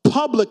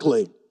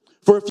 Publicly.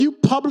 For if you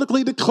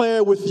publicly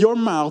declare with your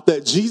mouth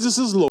that Jesus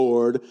is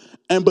Lord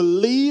and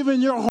believe in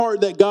your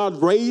heart that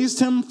God raised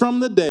him from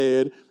the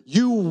dead,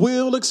 you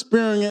will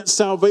experience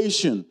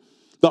salvation.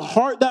 The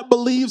heart that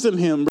believes in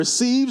him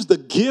receives the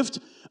gift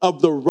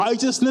of the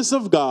righteousness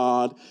of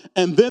God,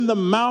 and then the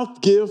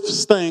mouth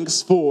gives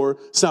thanks for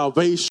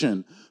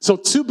salvation. So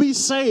to be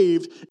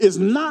saved is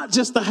not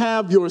just to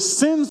have your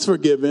sins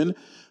forgiven.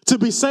 To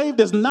be saved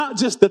is not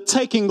just the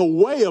taking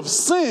away of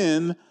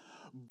sin,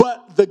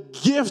 but the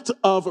gift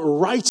of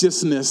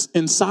righteousness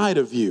inside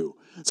of you.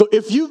 So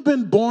if you've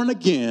been born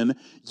again,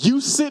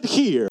 you sit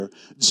here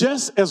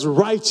just as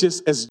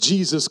righteous as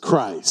Jesus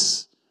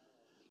Christ.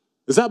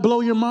 Does that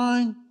blow your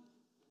mind?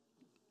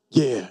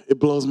 Yeah, it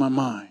blows my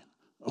mind.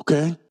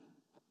 Okay?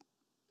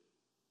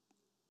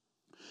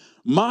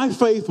 My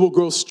faith will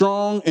grow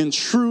strong in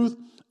truth,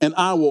 and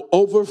I will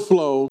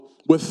overflow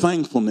with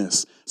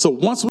thankfulness. So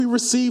once we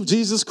receive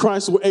Jesus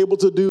Christ, we're able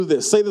to do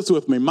this. Say this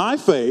with me. My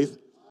faith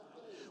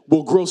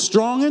will grow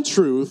strong in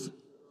truth,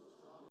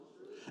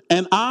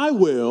 and I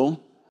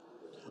will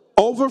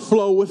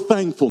overflow with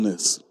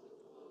thankfulness.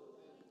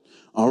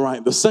 All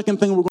right, the second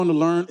thing we're going to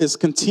learn is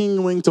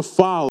continuing to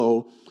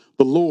follow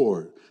the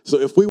Lord. So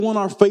if we want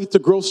our faith to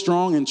grow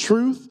strong in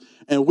truth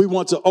and we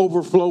want to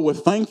overflow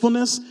with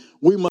thankfulness,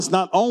 we must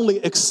not only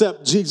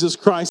accept Jesus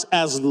Christ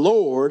as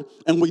Lord,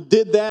 and we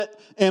did that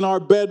in our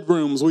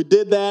bedrooms, we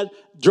did that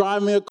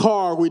driving a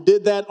car, we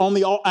did that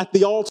at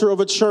the altar of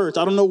a church.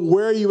 I don't know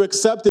where you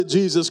accepted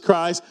Jesus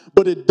Christ,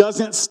 but it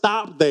doesn't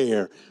stop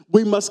there.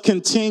 We must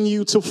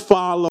continue to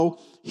follow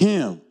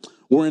him.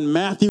 We're in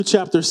Matthew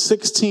chapter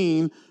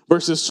 16,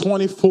 verses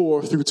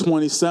 24 through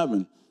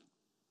 27.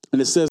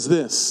 And it says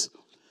this: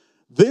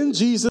 Then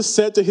Jesus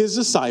said to his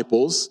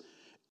disciples,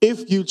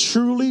 if you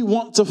truly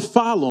want to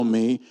follow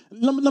me,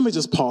 let me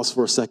just pause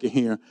for a second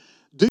here.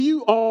 Do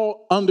you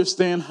all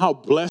understand how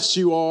blessed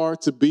you are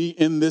to be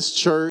in this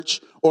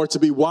church or to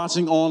be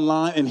watching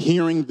online and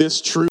hearing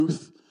this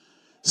truth?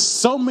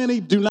 So many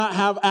do not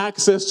have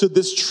access to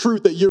this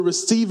truth that you're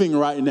receiving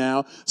right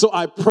now. So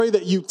I pray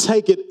that you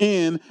take it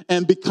in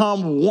and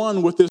become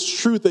one with this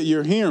truth that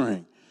you're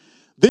hearing.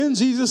 Then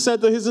Jesus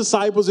said to his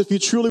disciples, if you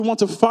truly want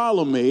to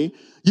follow me,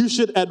 you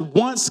should at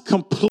once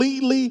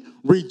completely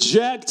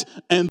reject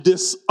and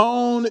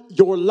disown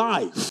your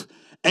life.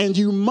 And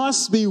you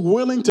must be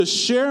willing to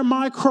share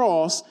my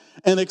cross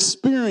and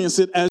experience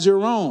it as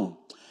your own,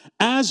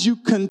 as you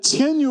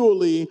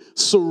continually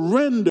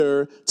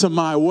surrender to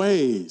my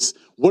ways.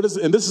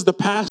 And this is the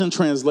Passion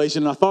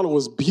Translation, and I thought it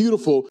was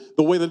beautiful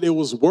the way that it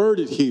was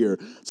worded here.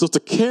 So to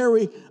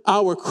carry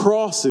our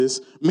crosses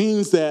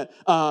means that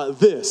I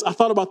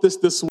thought about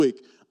this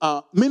week.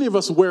 Many of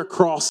us wear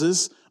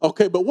crosses,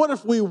 okay, but what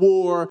if we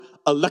wore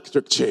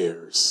electric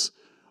chairs?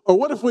 Or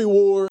what if we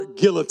wore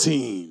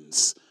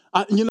guillotines?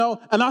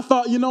 And I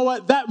thought, you know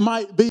what, that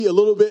might be a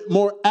little bit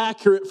more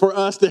accurate for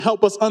us to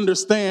help us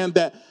understand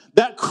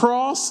that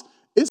cross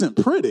isn't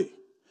pretty.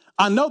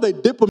 I know they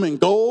dip them in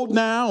gold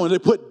now and they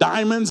put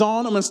diamonds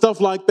on them and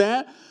stuff like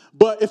that.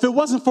 But if it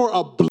wasn't for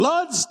a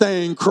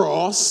blood-stained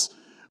cross,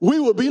 we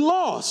would be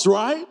lost,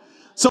 right?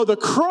 So the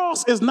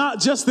cross is not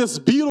just this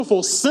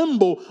beautiful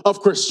symbol of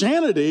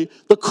Christianity.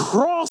 The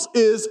cross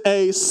is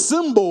a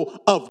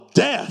symbol of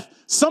death.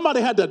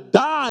 Somebody had to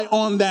die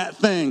on that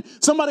thing.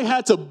 Somebody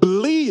had to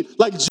bleed.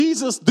 Like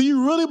Jesus, do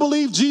you really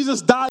believe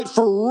Jesus died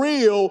for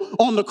real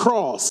on the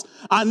cross?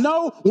 I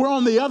know we're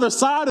on the other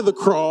side of the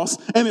cross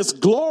and it's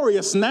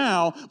glorious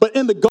now, but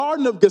in the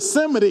Garden of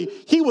Gethsemane,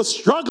 he was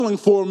struggling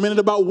for a minute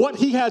about what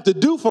he had to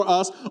do for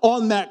us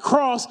on that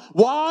cross.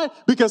 Why?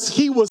 Because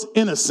he was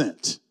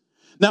innocent.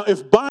 Now,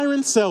 if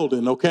Byron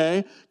Seldon,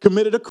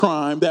 committed a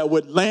crime that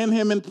would land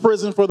him in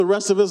prison for the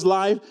rest of his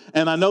life,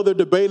 and I know they're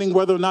debating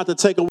whether or not to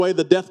take away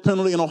the death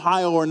penalty in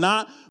Ohio or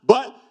not,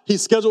 but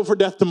he's scheduled for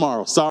death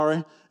tomorrow.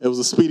 Sorry, it was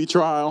a speedy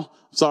trial.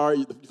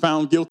 Sorry,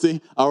 found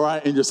guilty, all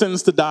right, and you're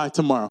sentenced to die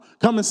tomorrow.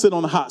 Come and sit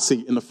on the hot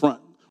seat in the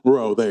front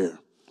row there.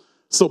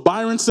 So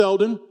Byron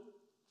Seldon,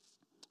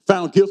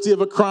 found guilty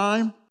of a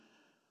crime.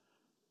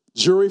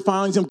 Jury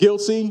finds him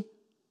guilty.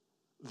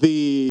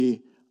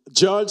 The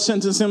judge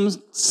sentenced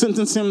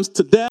him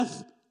to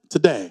death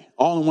today,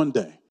 all in one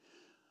day.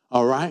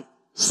 All right?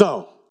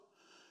 So,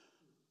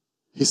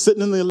 he's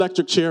sitting in the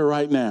electric chair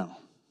right now.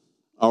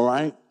 All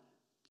right?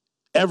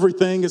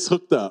 Everything is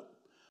hooked up.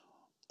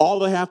 All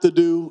they have to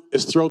do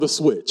is throw the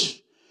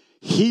switch.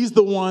 He's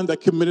the one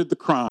that committed the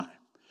crime.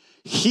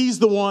 He's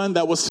the one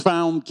that was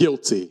found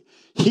guilty.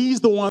 He's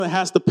the one that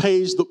has to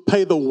pay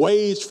the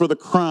wage for the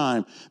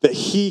crime that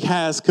he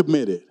has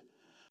committed.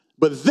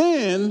 But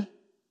then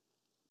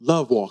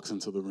love walks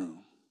into the room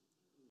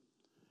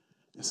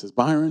and says,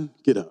 Byron,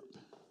 get up.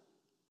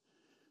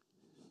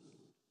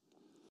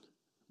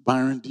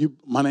 Byron,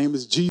 my name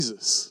is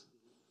Jesus,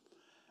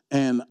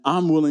 and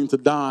I'm willing to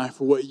die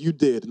for what you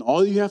did. And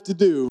all you have to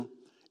do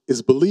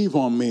is believe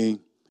on me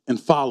and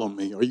follow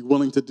me. Are you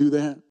willing to do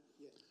that?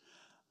 Yes.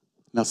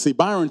 Now, see,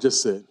 Byron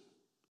just said,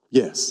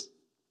 yes.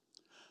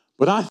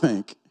 But I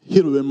think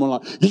he'd have been more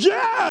like,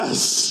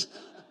 yes!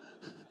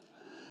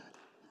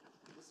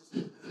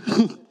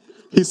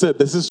 He said,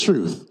 this is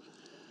truth.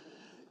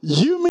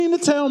 You mean to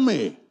tell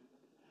me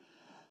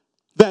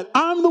that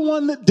I'm the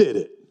one that did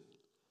it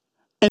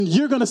and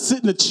you're going to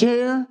sit in a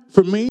chair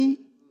for me?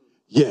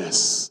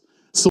 Yes.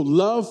 So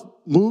love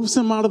moves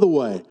him out of the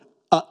way.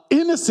 An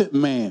innocent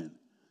man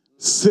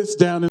sits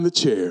down in the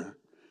chair,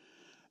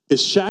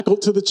 is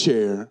shackled to the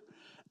chair,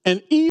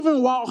 and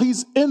even while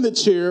he's in the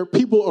chair,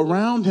 people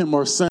around him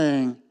are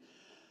saying,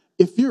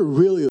 if you're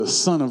really the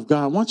Son of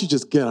God, why don't you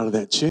just get out of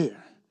that chair?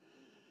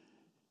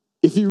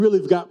 If you really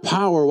have got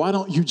power, why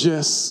don't you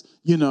just,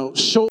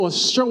 show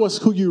us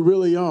who you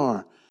really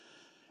are?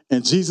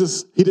 And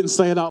Jesus, he didn't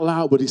say it out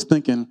loud, but he's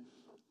thinking,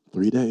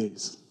 3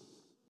 days.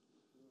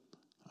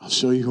 I'll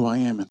show you who I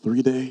am in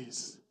 3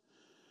 days.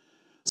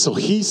 So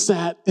he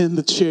sat in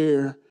the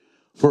chair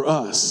for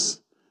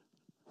us.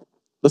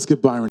 Let's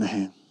give Byron a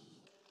hand.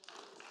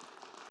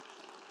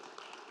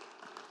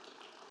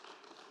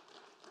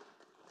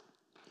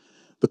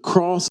 The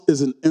cross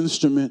is an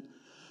instrument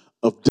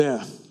of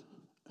death.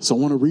 So I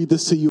want to read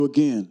this to you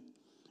again.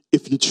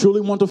 If you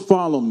truly want to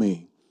follow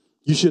me,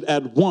 you should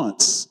at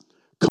once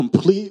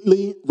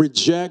completely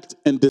reject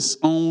and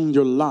disown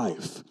your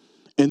life.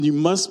 And you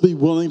must be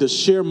willing to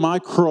share my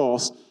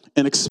cross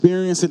and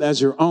experience it as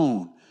your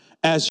own,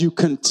 as you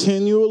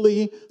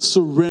continually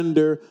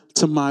surrender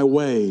to my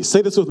ways.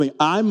 Say this with me.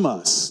 I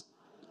must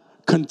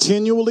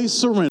continually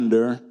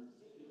surrender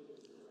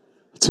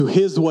to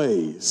his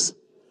ways.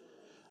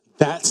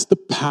 That's the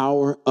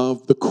power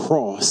of the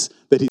cross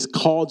that he's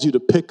called you to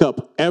pick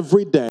up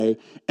every day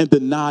and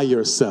deny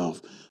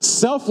yourself.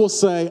 Self will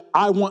say,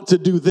 I want to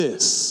do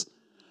this.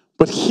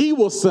 But he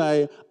will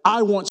say,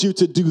 I want you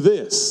to do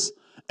this.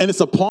 And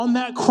it's upon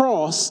that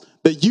cross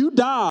that you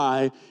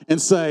die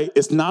and say,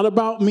 it's not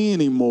about me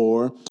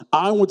anymore.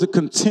 I want to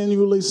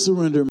continually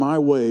surrender my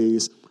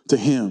ways to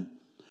him.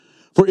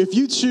 For if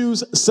you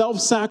choose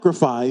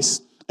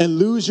self-sacrifice and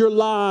lose your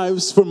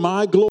lives for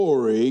my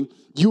glory,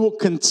 you will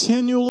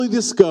continually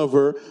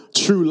discover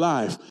true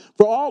life.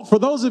 For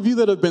those of you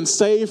that have been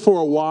saved for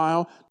a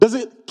while, does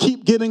it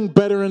keep getting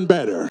better and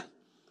better?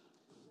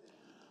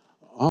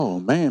 Oh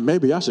man,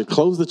 maybe I should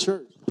close the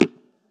church.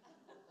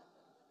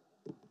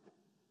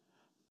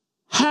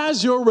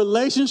 Has your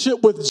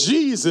relationship with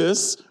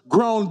Jesus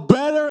grown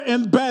better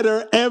and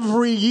better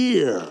every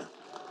year?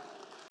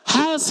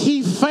 Has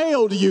he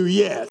failed you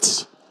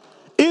yet?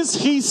 Is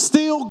he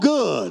still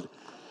good?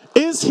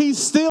 Is he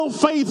still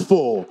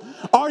faithful?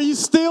 Are you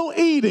still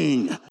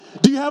eating?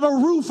 Do you have a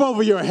roof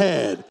over your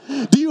head?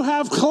 Do you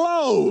have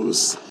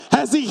clothes?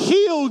 Has he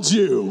healed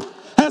you?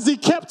 Has he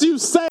kept you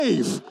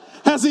safe?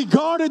 Has he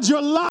guarded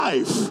your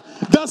life?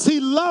 Does he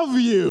love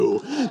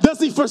you? Does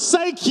he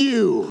forsake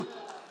you?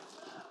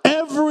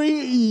 Every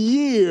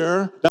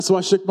year, that's why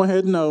I shook my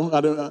head no.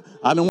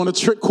 I don't want a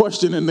trick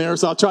question in there,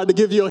 so I tried to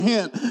give you a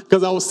hint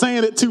because I was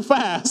saying it too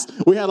fast.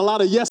 We had a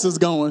lot of yeses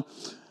going.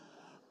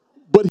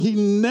 But he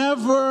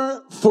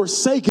never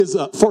forsakes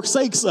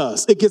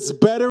us. It gets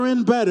better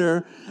and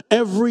better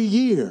every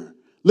year.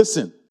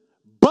 Listen,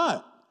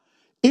 but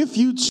if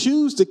you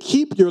choose to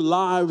keep your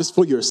lives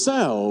for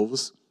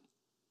yourselves,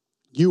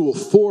 you will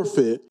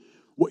forfeit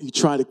what you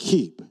try to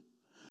keep.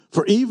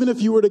 For even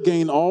if you were to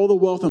gain all the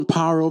wealth and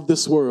power of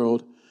this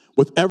world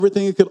with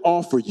everything it could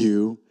offer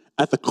you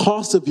at the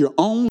cost of your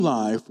own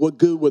life, what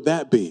good would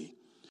that be?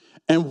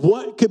 And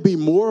what could be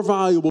more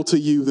valuable to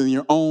you than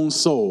your own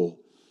soul?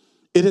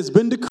 It has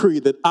been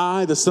decreed that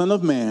I, the Son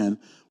of Man,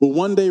 will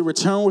one day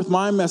return with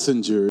my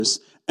messengers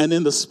and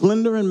in the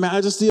splendor and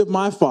majesty of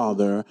my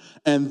Father,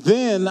 and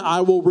then I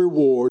will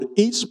reward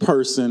each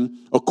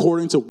person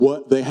according to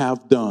what they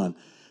have done.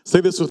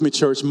 Say this with me,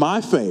 church.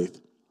 My faith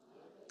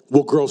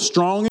will grow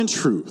strong in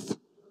truth,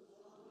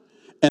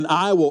 and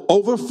I will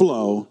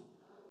overflow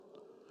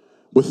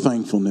with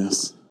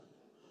thankfulness.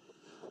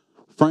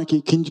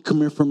 Frankie, can you come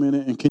here for a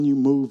minute, and can you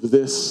move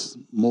this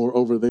more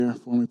over there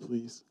for me,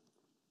 please?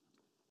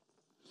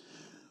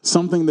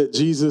 Something that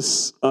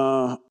Jesus,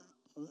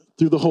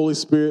 through the Holy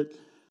Spirit,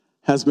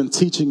 has been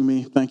teaching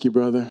me, thank you,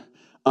 brother,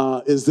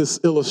 is this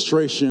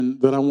illustration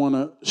that I want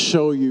to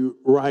show you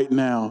right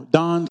now.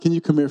 Don, can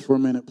you come here for a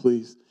minute,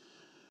 please?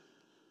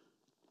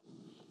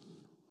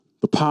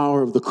 The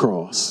power of the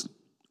cross.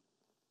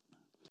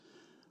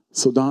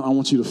 So, Don, I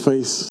want you to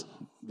face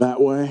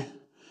that way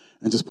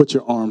and just put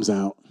your arms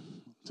out,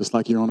 just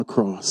like you're on a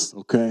cross,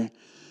 okay?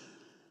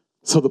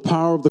 So the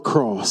power of the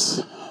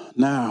cross.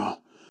 Now,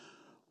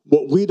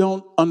 what we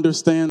don't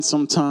understand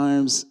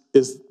sometimes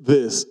is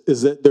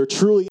that there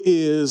truly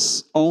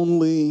is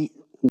only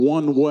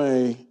one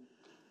way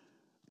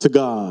to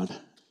God,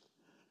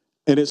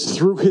 and it's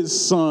through his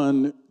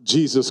Son,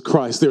 Jesus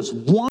Christ. There's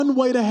one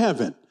way to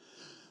heaven.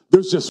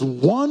 There's just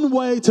one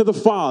way to the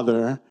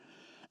Father,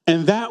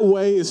 and that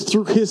way is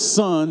through his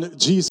Son,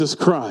 Jesus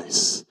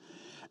Christ.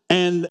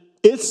 And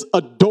it's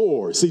a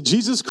door. See,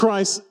 Jesus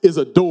Christ is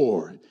a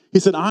door. He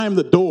said, I am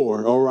the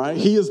door, all right?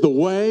 He is the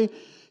way.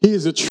 He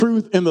is the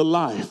truth and the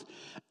life.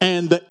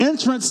 And the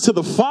entrance to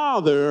the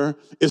Father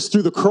is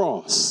through the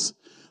cross.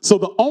 So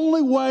the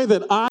only way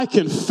that I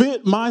can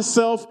fit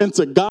myself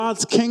into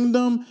God's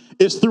kingdom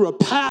is through a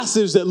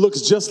passage that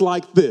looks just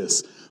like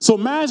this. So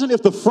imagine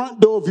if the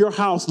front door of your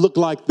house looked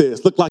like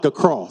this, looked like a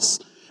cross.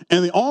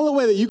 And the only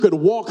way that you could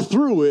walk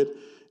through it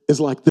is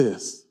like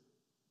this.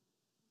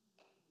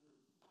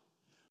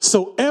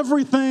 So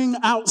everything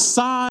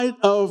outside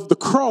of the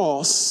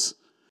cross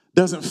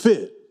doesn't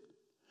fit.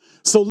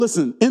 So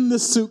listen, in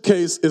this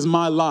suitcase is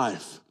my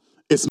life.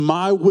 It's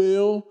my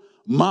will,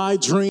 my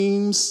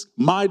dreams,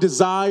 my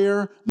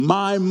desire,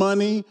 my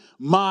money,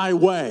 my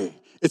way.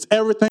 It's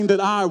everything that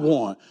I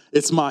want.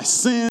 It's my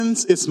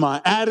sins. It's my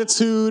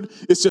attitude.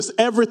 It's just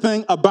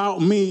everything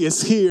about me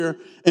is here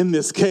in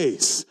this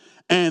case.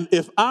 And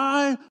if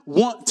I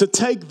want to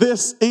take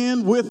this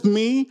in with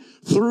me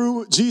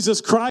through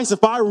Jesus Christ,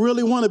 if I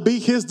really want to be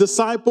his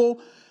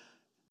disciple,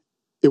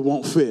 it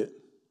won't fit.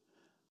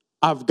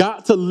 I've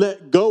got to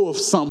let go of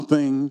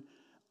something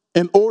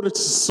in order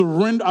to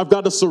surrender. I've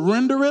got to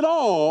surrender it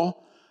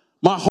all,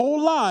 my whole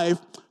life,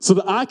 so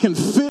that I can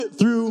fit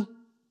through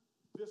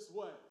this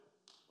way,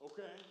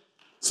 okay?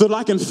 so that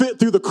I can fit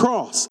through the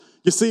cross.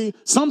 You see,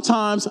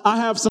 sometimes I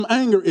have some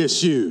anger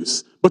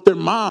issues, but they're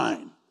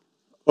mine,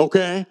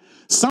 okay?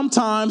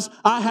 Sometimes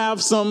I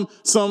have some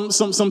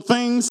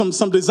things,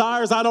 some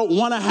desires I don't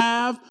want to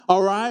have,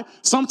 all right?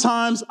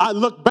 Sometimes I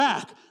look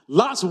back.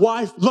 Lot's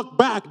wife looked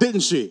back,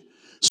 didn't she?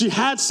 She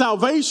had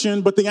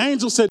salvation, but the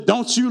angel said,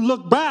 don't you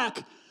look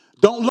back.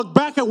 Don't look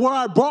back at where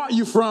I brought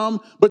you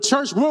from. But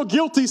church, we're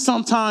guilty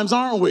sometimes,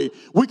 aren't we?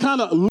 We kind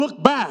of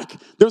look back.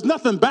 There's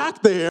nothing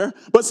back there,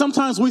 but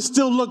sometimes we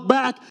still look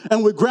back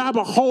and we grab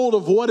a hold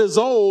of what is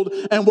old,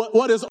 and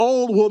what is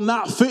old will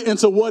not fit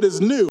into what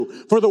is new.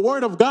 For the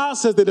word of God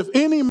says that if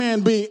any man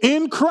be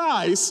in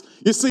Christ,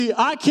 you see,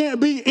 I can't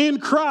be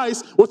in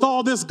Christ with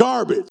all this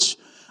garbage.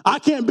 I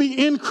can't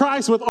be in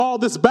Christ with all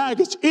this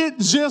baggage. It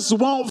just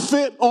won't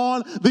fit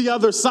on the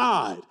other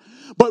side.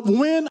 But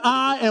when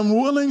I am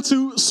willing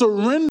to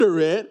surrender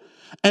it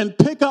and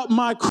pick up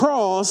my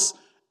cross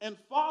and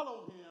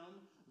follow him,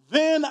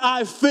 then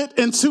I fit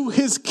into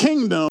his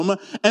kingdom,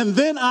 and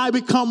then I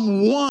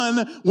become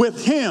one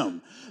with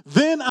him.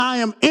 Then I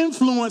am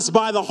influenced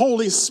by the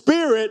Holy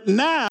Spirit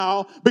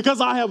now because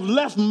I have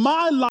left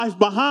my life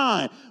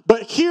behind.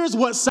 But here's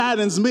what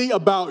saddens me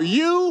about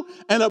you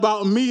and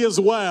about me as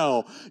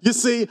well. You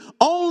see,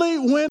 only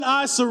when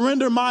I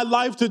surrender my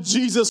life to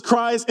Jesus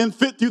Christ and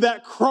fit through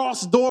that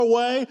cross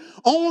doorway,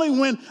 only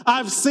when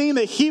I've seen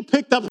that he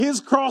picked up his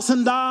cross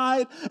and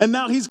died, and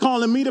now he's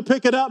calling me to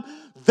pick it up,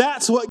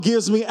 that's what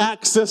gives me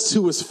access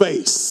to his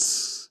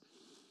face.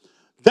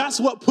 That's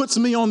what puts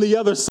me on the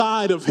other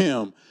side of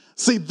him.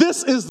 See,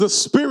 this is the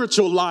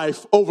spiritual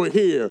life over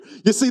here.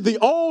 You see, the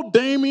old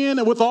Damien,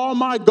 and with all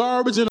my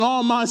garbage and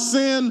all my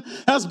sin,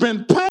 has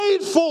been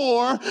paid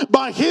for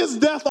by his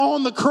death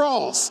on the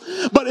cross.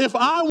 But if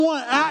I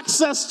want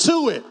access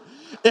to it,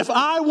 if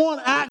I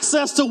want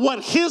access to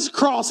what his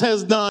cross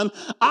has done,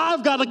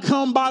 I've got to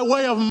come by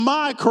way of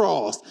my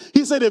cross.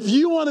 He said, if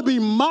you want to be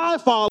my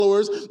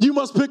followers, you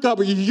must pick up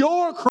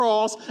your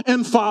cross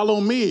and follow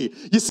me.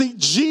 You see,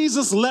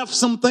 Jesus left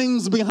some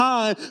things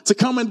behind to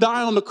come and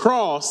die on the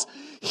cross.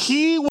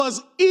 He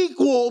was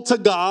equal to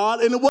God,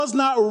 and it was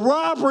not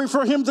robbery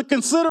for him to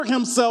consider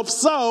himself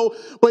so,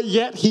 but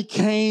yet he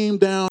came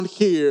down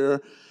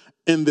here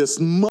in this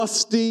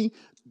musty,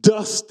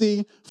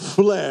 dusty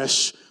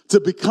flesh to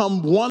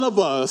become one of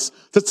us,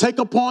 to take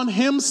upon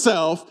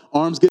himself,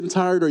 arms getting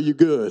tired, are you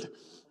good?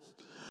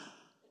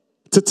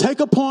 To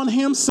take upon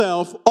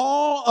himself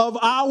all of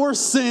our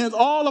sins,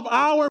 all of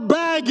our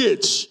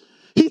baggage.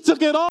 He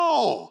took it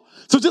all.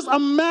 So just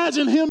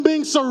imagine him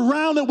being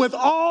surrounded with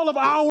all of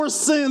our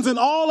sins and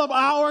all of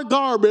our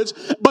garbage,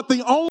 but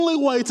the only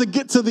way to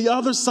get to the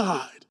other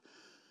side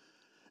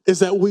is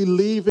that we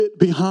leave it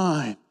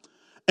behind.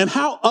 And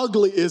how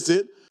ugly is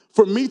it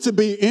for me to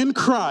be in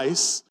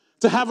Christ,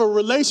 to have a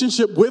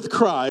relationship with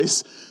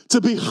Christ, to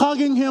be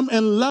hugging him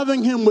and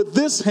loving him with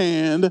this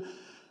hand,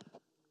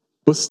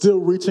 but still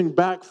reaching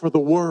back for the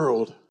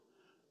world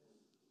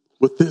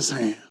with this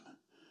hand.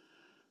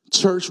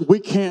 Church, we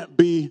can't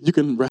be, you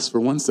can rest for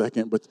 1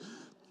 second, but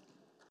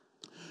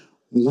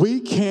we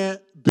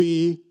can't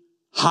be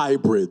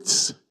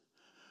hybrids.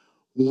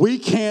 We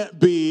can't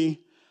be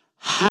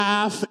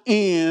half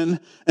in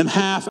and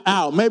half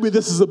out. Maybe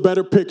this is a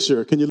better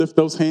picture. Can you lift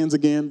those hands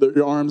again,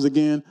 your arms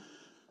again?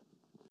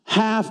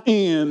 Half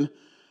in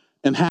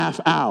and half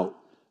out.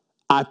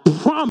 I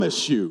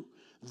promise you,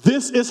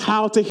 this is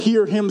how to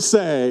hear him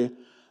say,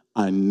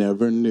 I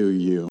never knew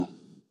you.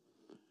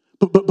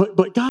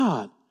 But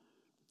God,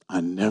 I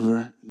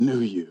never knew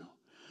you.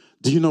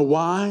 Do you know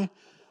why?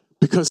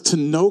 Because to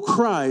know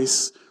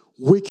Christ,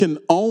 we can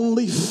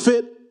only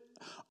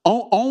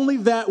only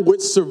that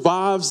which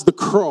survives the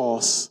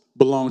cross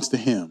belongs to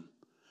him.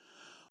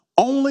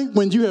 Only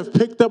when you have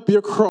picked up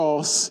your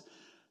cross,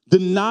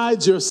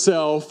 denied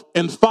yourself,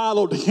 and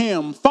followed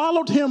him.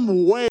 Followed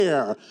him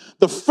where?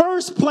 The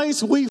first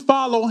place we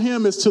follow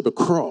him is to the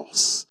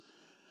cross.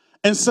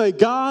 And say,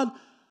 God,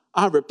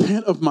 I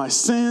repent of my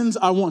sins.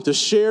 I want to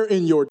share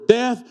in your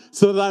death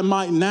so that I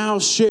might now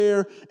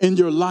share in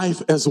your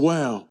life as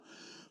well.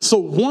 So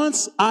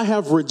once I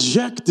have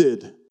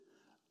rejected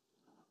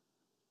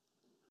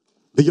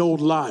the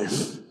old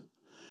life,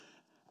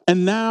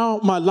 and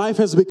now my life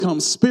has become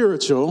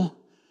spiritual,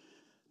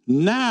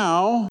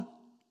 now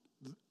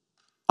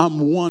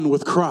I'm one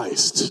with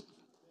Christ.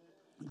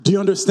 Do you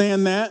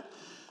understand that?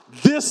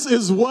 This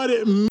is what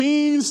it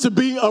means to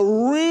be a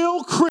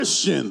real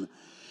Christian,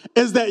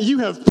 is that you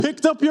have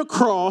picked up your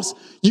cross,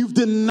 you've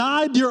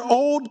denied your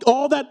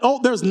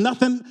there's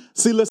nothing.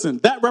 See, listen,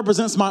 that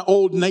represents my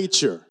old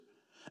nature.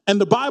 And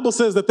the Bible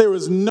says that there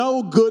is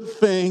no good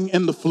thing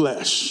in the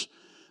flesh.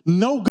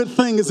 No good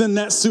thing is in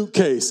that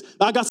suitcase.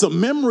 I got some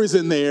memories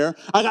in there.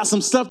 I got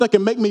some stuff that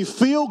can make me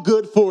feel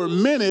good for a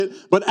minute,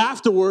 but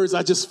afterwards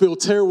I just feel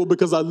terrible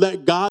because I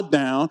let God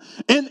down.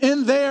 And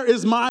in there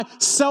is my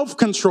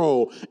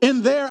self-control.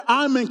 In there,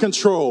 I'm in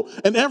control.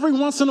 And every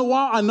once in a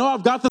while, I know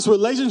I've got this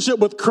relationship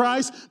with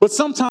Christ, but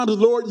sometimes,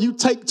 Lord, you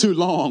take too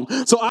long.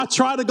 So I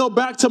try to go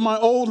back to my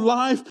old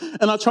life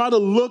and I try to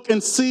look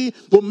and see,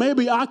 well,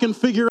 maybe I can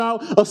figure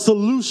out a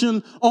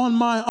solution on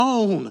my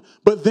own.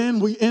 But then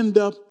we end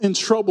up in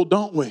trouble,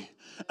 don't we?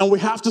 And we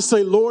have to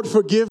say, Lord,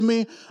 forgive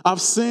me.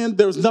 I've sinned.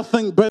 There's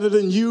nothing better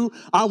than you.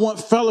 I want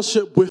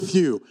fellowship with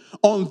you.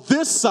 On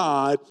this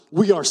side,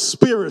 we are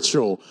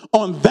spiritual.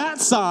 On that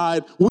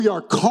side, we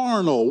are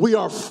carnal. We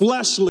are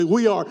fleshly.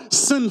 We are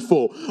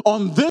sinful.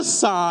 On this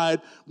side,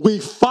 we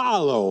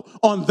follow.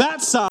 On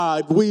that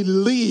side, we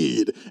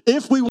lead.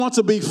 If we want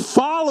to be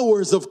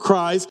followers of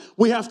Christ,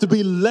 we have to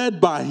be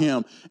led by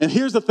him. And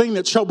here's the thing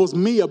that troubles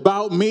me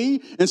about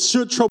me and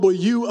should trouble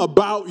you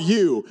about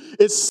you.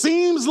 It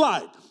seems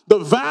like the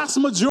vast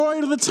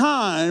majority of the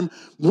time,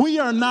 we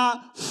are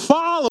not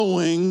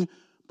following,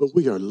 but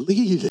we are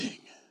leading.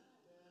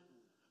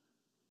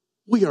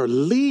 We are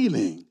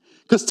leading.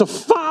 Because to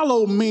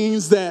follow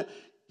means that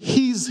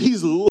he's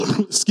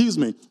excuse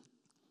me,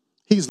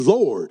 he's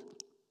Lord.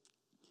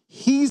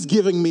 He's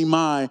giving me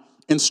my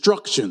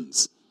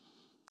instructions.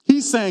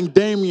 He's saying,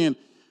 Damien,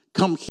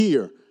 come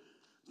here.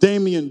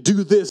 Damien,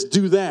 do this,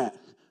 do that.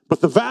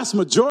 But the vast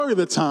majority of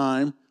the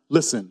time,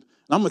 listen,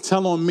 I'm going to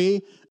tell on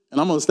me, and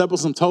I'm going to step on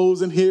some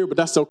toes in here, but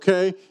that's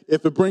okay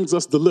if it brings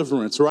us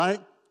deliverance, right?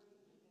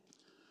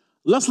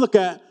 Let's look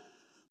at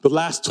the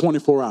last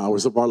 24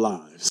 hours of our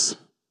lives.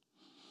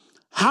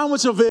 How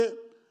much of it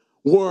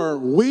were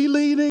we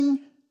leading,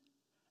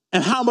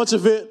 and how much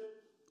of it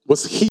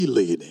was he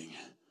leading?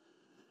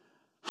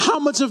 How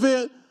much of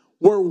it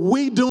were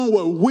we doing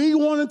what we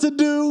wanted to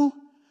do,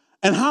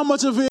 and how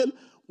much of it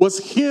was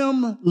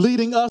him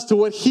leading us to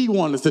what he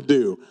wanted to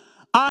do?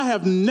 I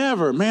have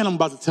never, man, I'm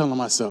about to tell on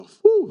myself.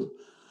 Whew.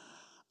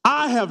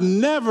 I have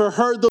never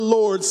heard the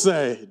Lord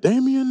say,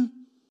 Damien,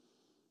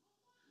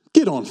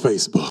 get on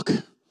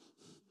Facebook.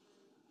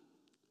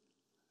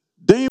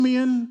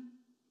 Damien,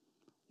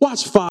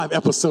 watch 5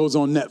 episodes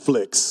on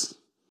Netflix.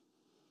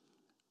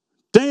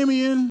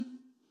 Damien,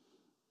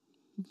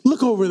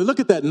 look over there,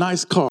 look at that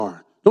nice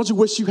car. Don't you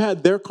wish you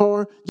had their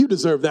car? You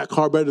deserve that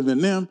car better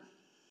than them.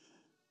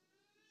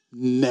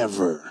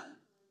 Never.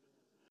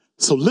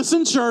 So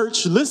listen,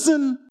 church,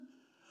 listen.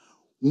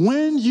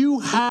 When you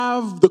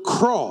have the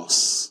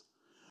cross,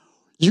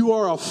 you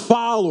are a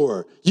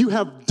follower. You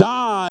have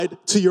died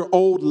to your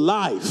old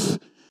life.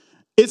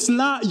 It's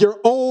not your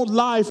old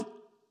life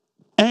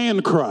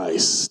and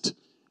Christ.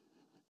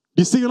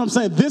 You see what I'm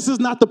saying? This is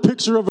not the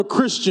picture of a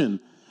Christian.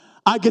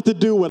 I get to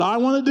do what I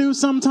want to do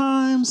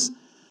sometimes,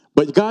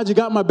 but God, you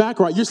got my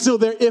back, right? You're still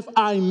there if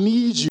I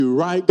need you,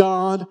 right,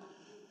 God?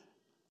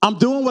 I'm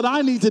doing what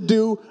I need to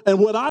do and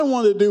what I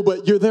want to do,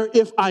 but you're there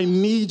if I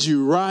need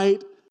you,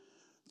 right?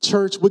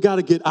 Church, we got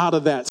to get out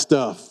of that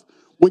stuff.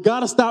 We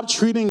got to stop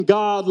treating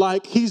God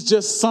like he's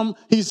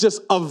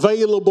just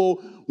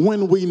available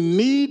when we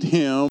need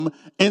him,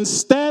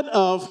 instead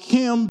of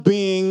him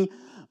being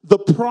the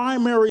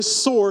primary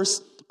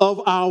source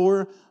of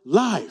our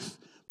life.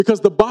 Because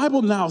the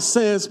Bible now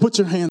says, put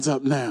your hands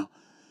up now.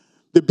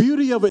 The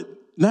beauty of it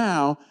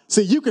now,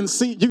 see, you can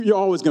see, you're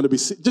always going to be,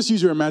 just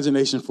use your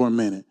imagination for a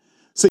minute.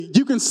 See,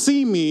 you can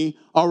see me,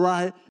 all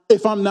right,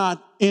 if I'm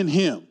not in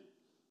him.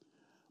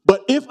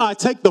 But if I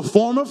take the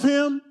form of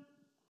him,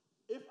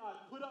 if I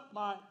put up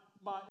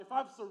if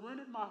I've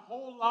surrendered my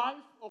whole life,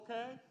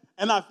 okay,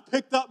 and I've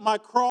picked up my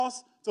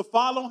cross to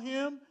follow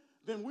him,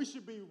 then we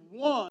should be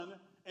one,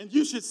 and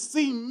you should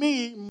see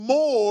me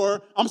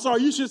more.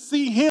 You should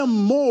see him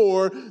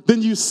more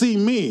than you see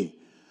me.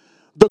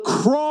 The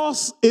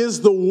cross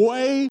is the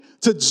way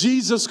to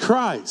Jesus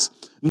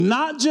Christ.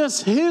 Not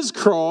just his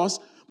cross,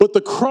 but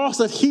the cross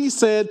that he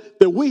said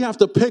that we have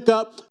to pick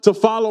up to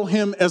follow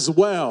him as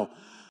well.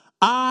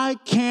 I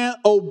can't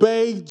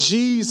obey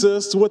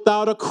Jesus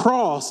without a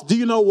cross. Do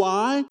you know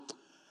why?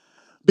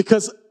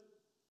 Because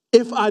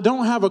if I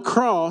don't have a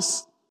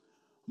cross,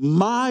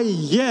 my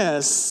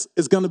yes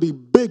is going to be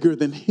bigger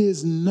than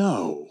his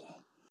no.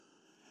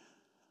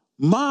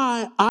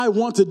 My I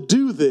want to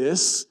do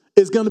this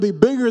is going to be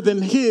bigger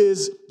than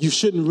his you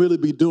shouldn't really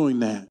be doing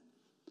that.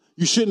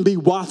 You shouldn't be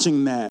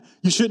watching that.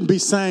 You shouldn't be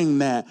saying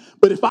that.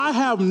 But if I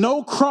have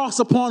no cross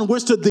upon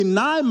which to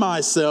deny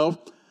myself,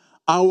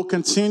 I will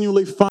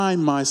continually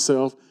find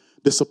myself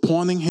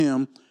disappointing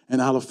him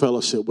and out of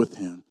fellowship with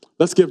him.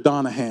 Let's give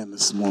Don a hand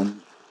this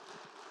morning.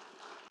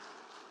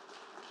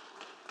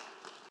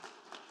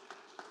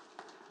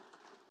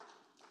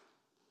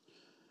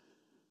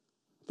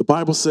 The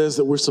Bible says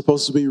that we're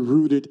supposed to be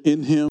rooted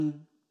in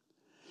him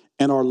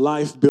and our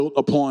life built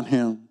upon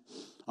him.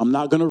 I'm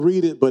not going to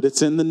read it, but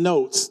it's in the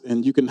notes,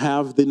 and you can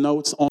have the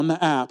notes on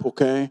the app,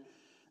 okay?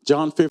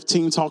 John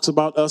 15 talks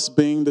about us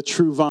being the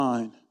true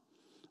vine.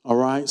 All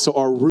right, so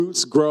our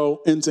roots grow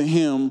into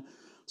him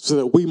so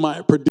that we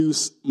might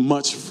produce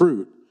much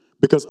fruit.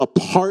 Because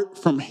apart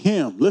from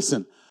him,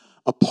 listen,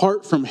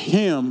 apart from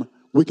him,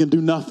 we can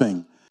do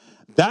nothing.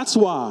 That's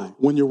why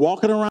when you're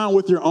walking around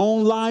with your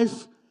own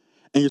life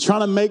and you're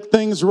trying to make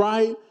things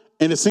right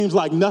and it seems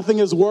like nothing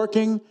is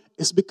working,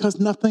 it's because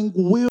nothing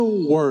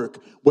will work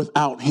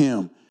without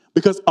him.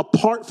 Because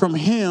apart from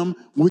him,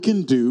 we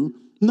can do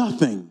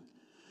nothing.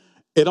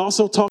 It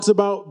also talks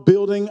about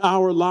building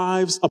our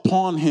lives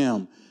upon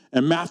him.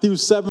 And Matthew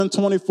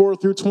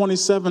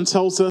 7:24-27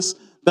 tells us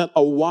that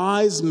a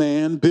wise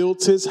man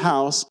built his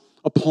house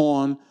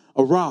upon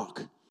a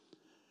rock.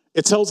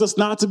 It tells us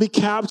not to be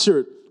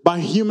captured by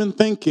human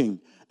thinking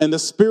and the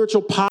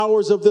spiritual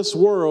powers of this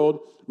world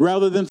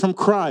rather than from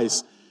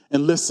Christ.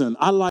 And listen,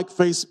 I like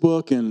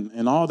Facebook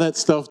and all that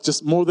stuff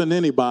just more than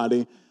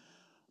anybody.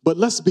 But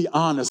let's be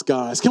honest,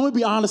 guys. Can we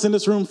be honest in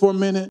this room for a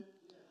minute?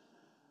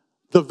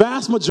 The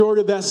vast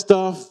majority of that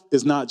stuff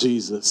is not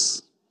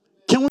Jesus.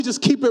 Can we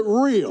just keep it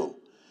real?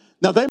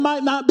 Now, they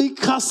might not be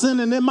cussing,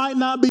 and it might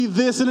not be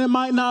this, and it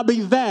might not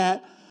be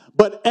that,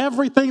 but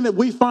everything that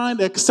we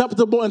find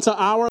acceptable into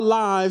our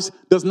lives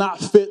does not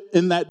fit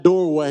in that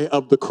doorway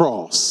of the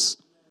cross.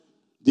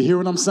 Do you hear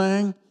what I'm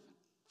saying?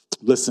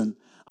 Listen,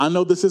 I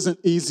know this isn't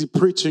easy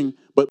preaching,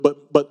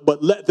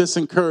 but let this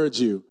encourage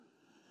you.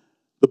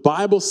 The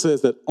Bible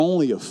says that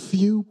only a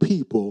few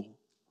people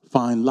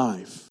find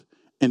life.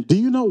 And do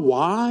you know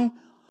why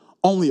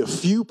only a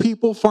few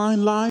people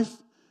find life?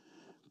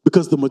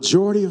 Because the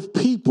majority of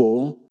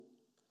people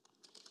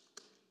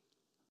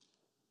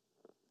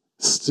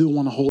still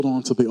want to hold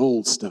on to the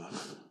old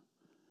stuff.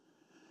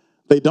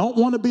 They don't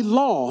want to be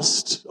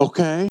lost,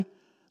 okay?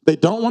 They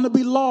don't want to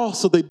be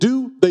lost, so they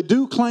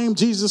do claim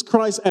Jesus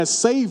Christ as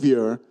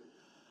Savior,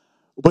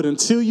 but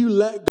until you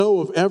let go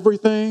of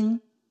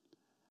everything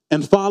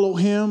and follow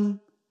him,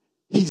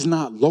 he's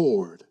not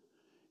Lord.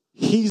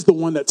 He's the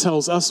one that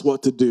tells us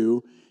what to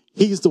do.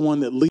 He's the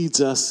one that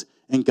leads us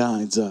and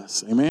guides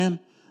us. Amen?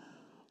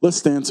 Let's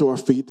stand to our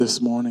feet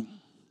this morning.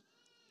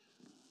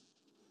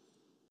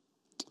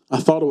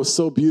 I thought it was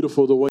so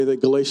beautiful the way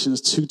that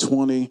Galatians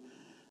 2:20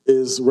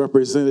 is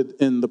represented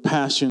in the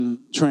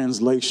Passion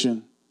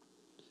Translation.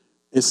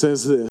 It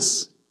says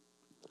this: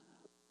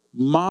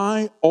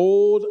 my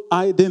old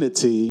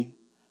identity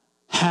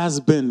has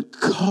been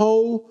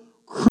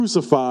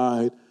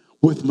co-crucified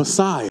with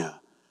Messiah.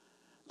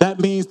 That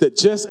means that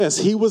just as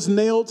he was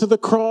nailed to the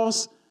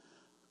cross,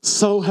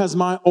 so has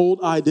my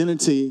old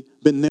identity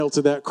been nailed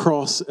to that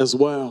cross as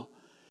well.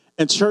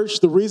 And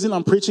church, the reason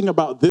I'm preaching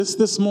about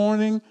this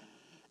morning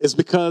is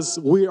because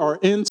we are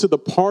into the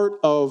part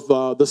of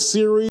the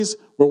series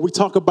where we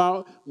talk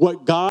about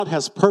what God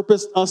has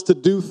purposed us to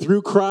do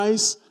through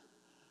Christ.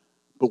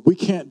 But we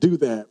can't do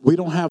that. We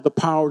don't have the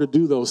power to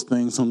do those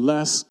things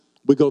unless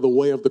we go the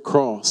way of the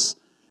cross.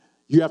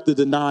 You have to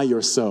deny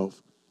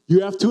yourself.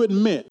 You have to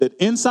admit that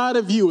inside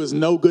of you is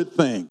no good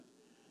thing.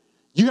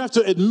 You have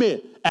to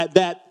admit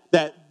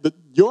that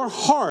your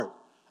heart,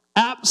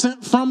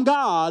 absent from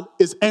God,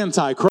 is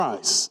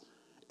anti-Christ.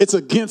 It's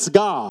against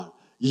God.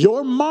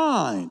 Your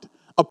mind,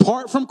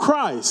 apart from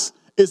Christ,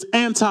 is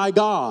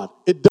anti-God.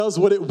 It does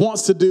what it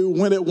wants to do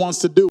when it wants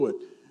to do it.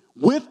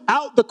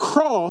 Without the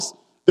cross,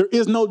 there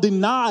is no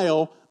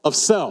denial of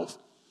self.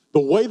 The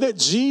way that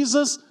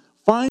Jesus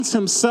finds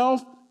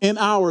himself in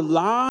our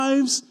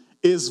lives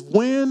is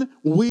when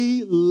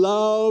we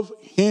love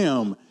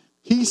him.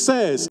 He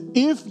says,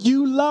 if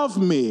you love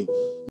me,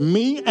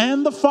 me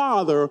and the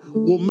Father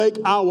will make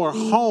our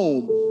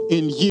home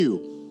in you.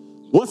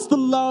 What's the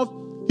love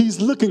he's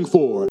looking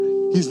for?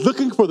 He's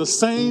looking for the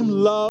same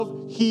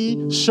love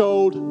he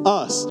showed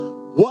us.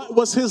 What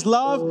was his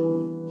love?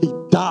 He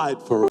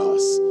died for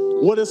us.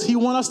 What does he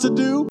want us to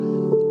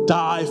do?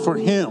 Die for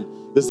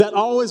him. Does that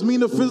always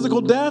mean a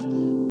physical death?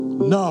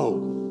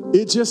 No.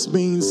 It just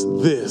means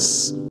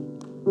this: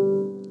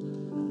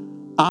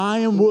 I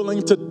am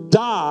willing to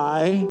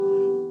die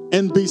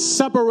and be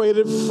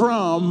separated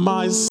from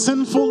my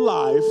sinful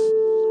life,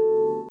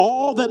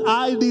 all that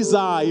I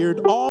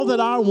desired, all that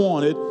I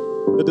wanted,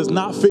 that does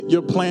not fit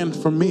your plan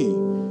for me.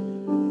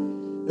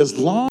 As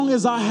long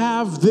as I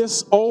have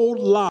this old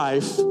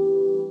life,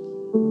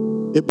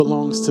 it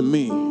belongs to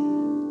me.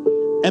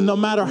 And no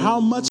matter how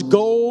much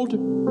gold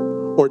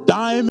or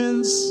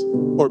diamonds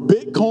or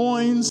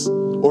bitcoins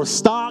or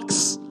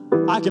stocks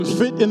I can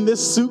fit in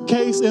this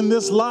suitcase in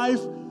this life,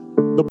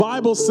 the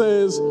Bible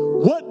says,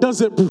 what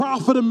does it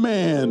profit a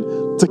man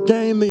to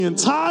gain the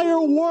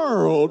entire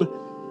world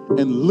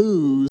and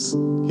lose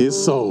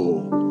his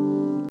soul?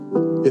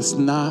 It's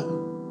not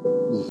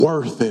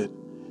worth it.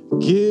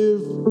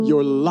 Give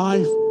your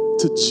life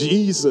to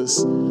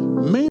Jesus.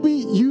 Maybe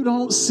you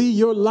don't see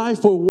your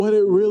life for what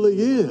it really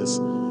is.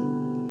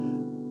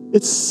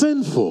 It's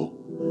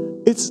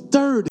sinful. It's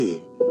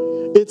dirty.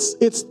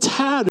 It's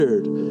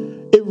tattered.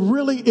 It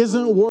really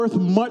isn't worth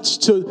much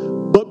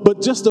to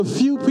but just a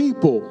few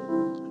people.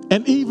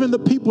 And even the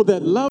people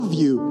that love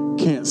you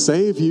can't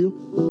save you.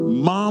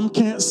 Mom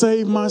can't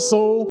save my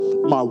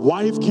soul. My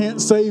wife can't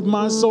save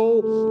my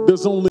soul.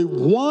 There's only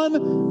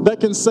one that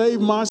can save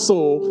my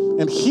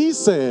soul. And he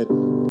said,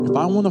 if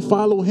I want to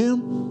follow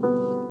him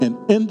and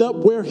end up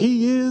where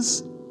he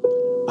is,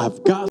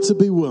 I've got to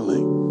be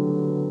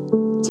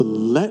willing to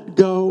let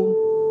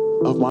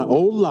go of my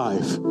old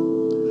life,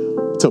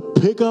 to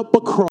pick up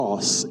a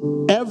cross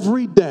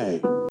every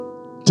day,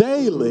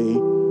 daily,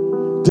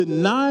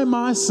 deny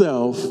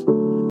myself,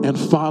 and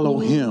follow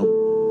him.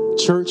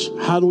 Church,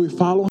 how do we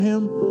follow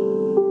him?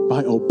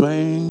 By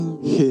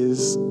obeying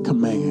his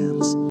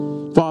commands.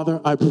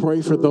 Father, I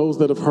pray for those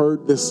that have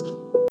heard this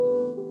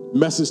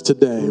message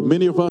today.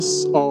 Many of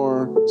us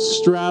are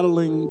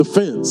straddling the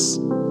fence.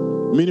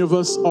 Many of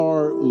us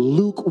are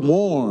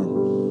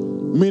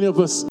lukewarm. Many of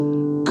us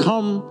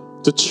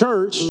come to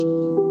church,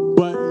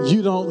 but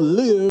you don't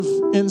live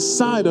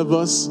inside of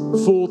us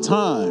full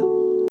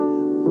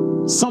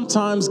time.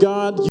 Sometimes,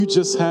 God, you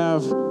just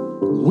have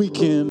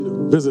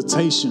weekend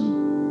visitation.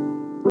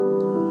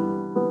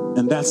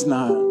 And that's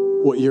not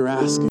what you're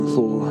asking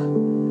for.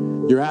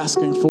 You're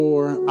asking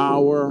for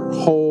our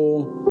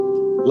whole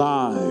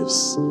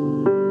lives.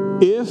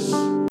 If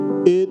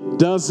it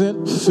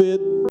doesn't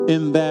fit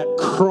in that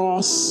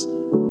cross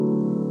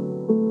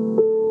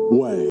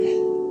way,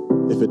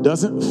 if it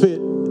doesn't fit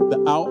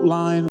the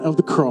outline of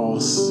the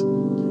cross,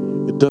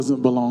 it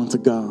doesn't belong to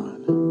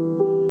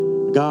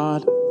God.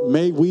 God,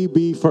 may we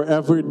be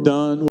forever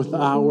done with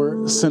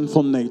our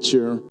sinful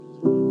nature.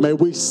 May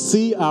we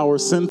see our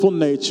sinful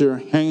nature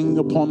hanging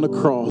upon the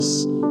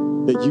cross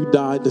that you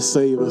died to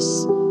save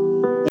us.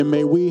 And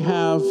may we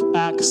have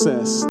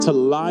access to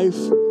life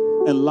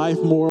and life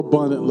more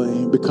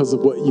abundantly because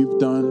of what you've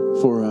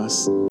done for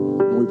us.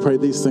 And we pray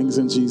these things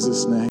in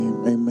Jesus'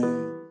 name. Amen.